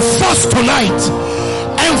being enforced tonight.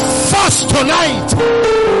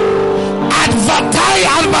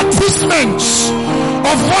 Advertisements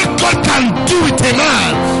of what God can do with a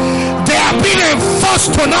man, they are being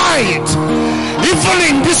enforced tonight, even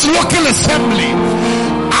in this local assembly.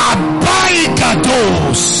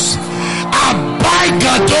 Abaigados,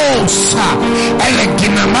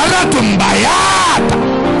 Eleginamara Tumbayat.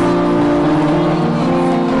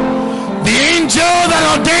 The angel that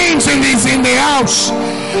ordains in the house,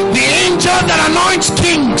 the angel that anoints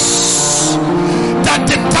kings, that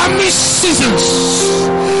determines seasons,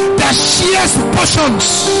 that shares portions,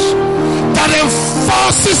 that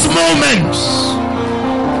enforces moments.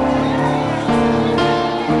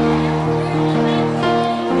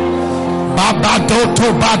 Babadoto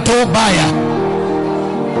Badobaya.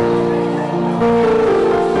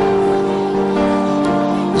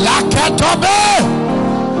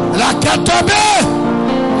 Lakatobe,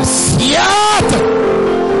 Siat.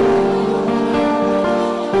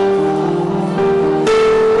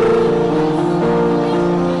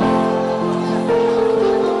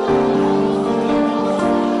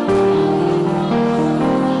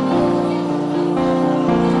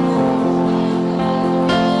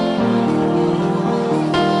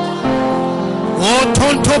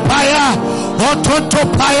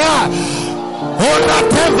 Otontopaya,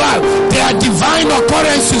 whatever, they are divine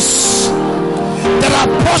occurrences. There are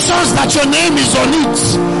portions that your name is on it.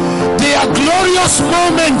 They are glorious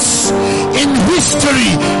moments in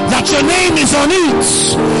history that your name is on it,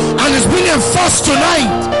 and it's been enforced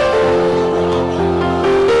tonight.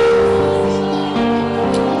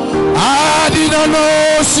 I didn't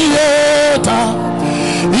know,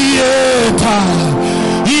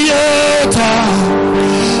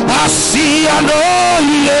 Asiano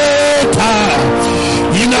yeta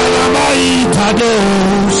inalamaita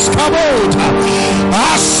dos kabota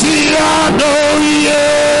Asiano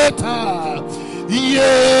yeta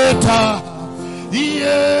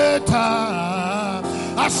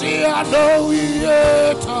Asiano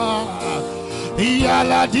yeta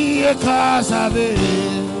yala die kasabe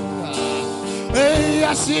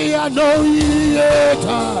Asiano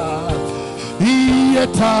yeta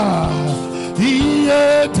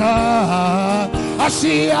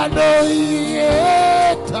Asiano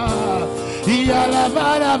yeta yala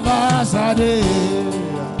vara vasade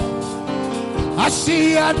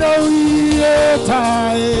Asiano yeta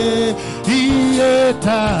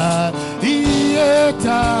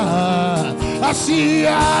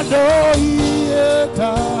Asiano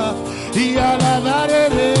yeta yala vara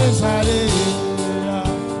vasade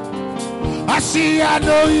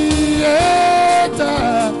Asiano yeta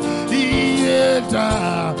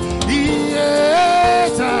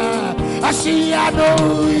Asiano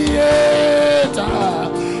yeta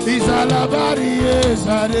Izalabari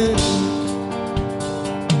yezare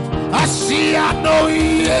Asiano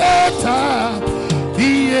yeta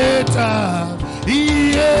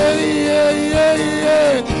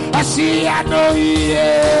Asiano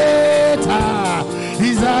yeta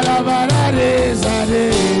Izalabari yezare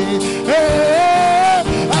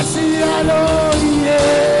Asiano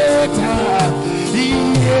yeta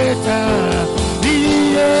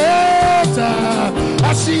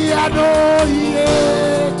Asiano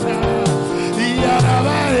Yeta,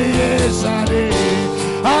 Yaraba Yesade,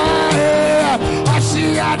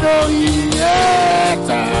 Asiano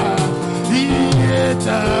Yeta,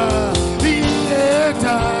 Yeta,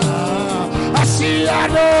 Yeta,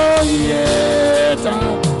 Asiano Yeta,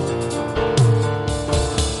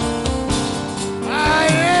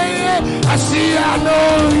 Asiano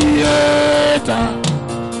Yeta,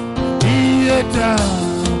 Yeta,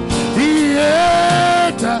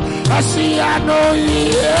 Yeta, Asiano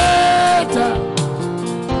Yeta,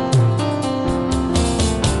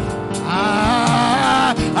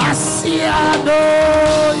 Asiano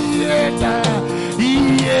Yeta,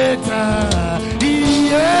 Yeta,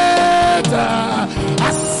 Yeta,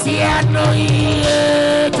 Asiano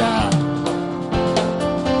Yeta.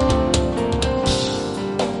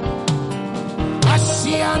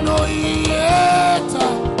 Asiano Yeta,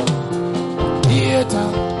 Yeta,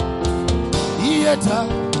 Yeta,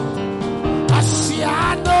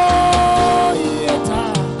 Asiano Yeta,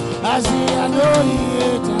 Asiano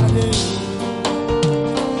Yeta,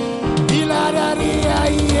 Iladaria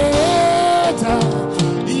Yeta,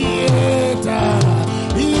 Yeta,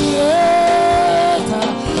 Yeta,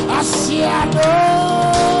 Asiano.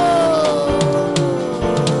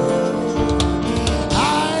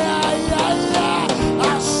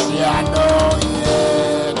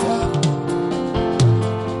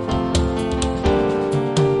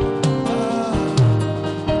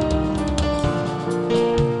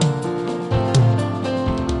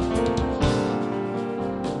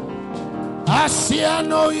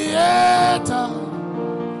 Asiano Yeta,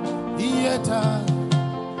 Yeta,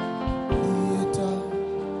 Yeta,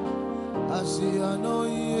 Asiano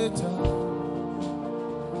Yeta,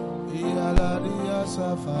 Yalaria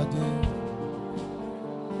Safade,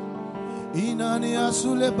 Inani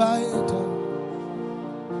Asule Baeta,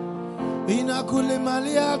 Inakule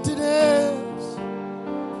Maliatines,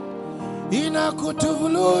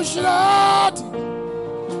 Inakutuvulu Shrati,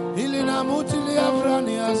 Ilina Mutili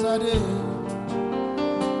Avrani Azade.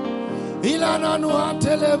 Ilana no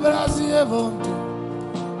telebra zievronte,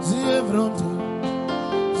 zievronte,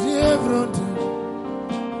 zievronte.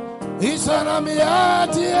 Isana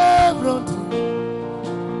miati evronte.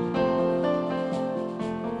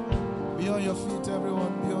 Be on your feet,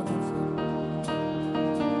 everyone. Be on your feet.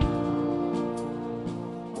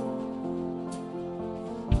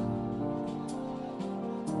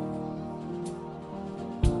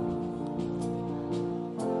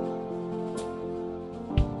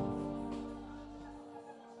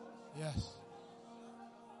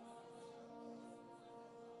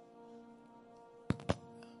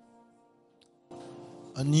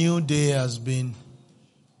 A new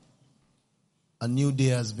day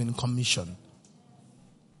has been commissioned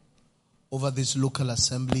over this local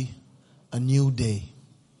assembly. A new day.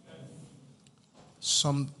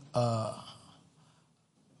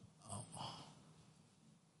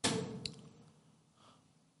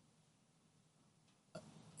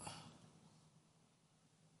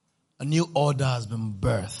 A new order has been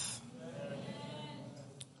birthed.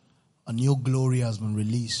 A new glory has been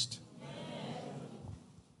released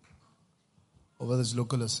over this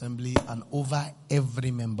local assembly and over every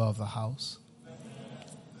member of the house.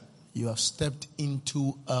 You have stepped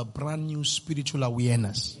into a brand new spiritual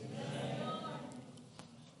awareness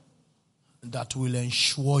that will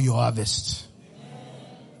ensure your harvest.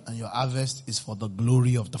 And your harvest is for the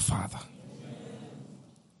glory of the Father.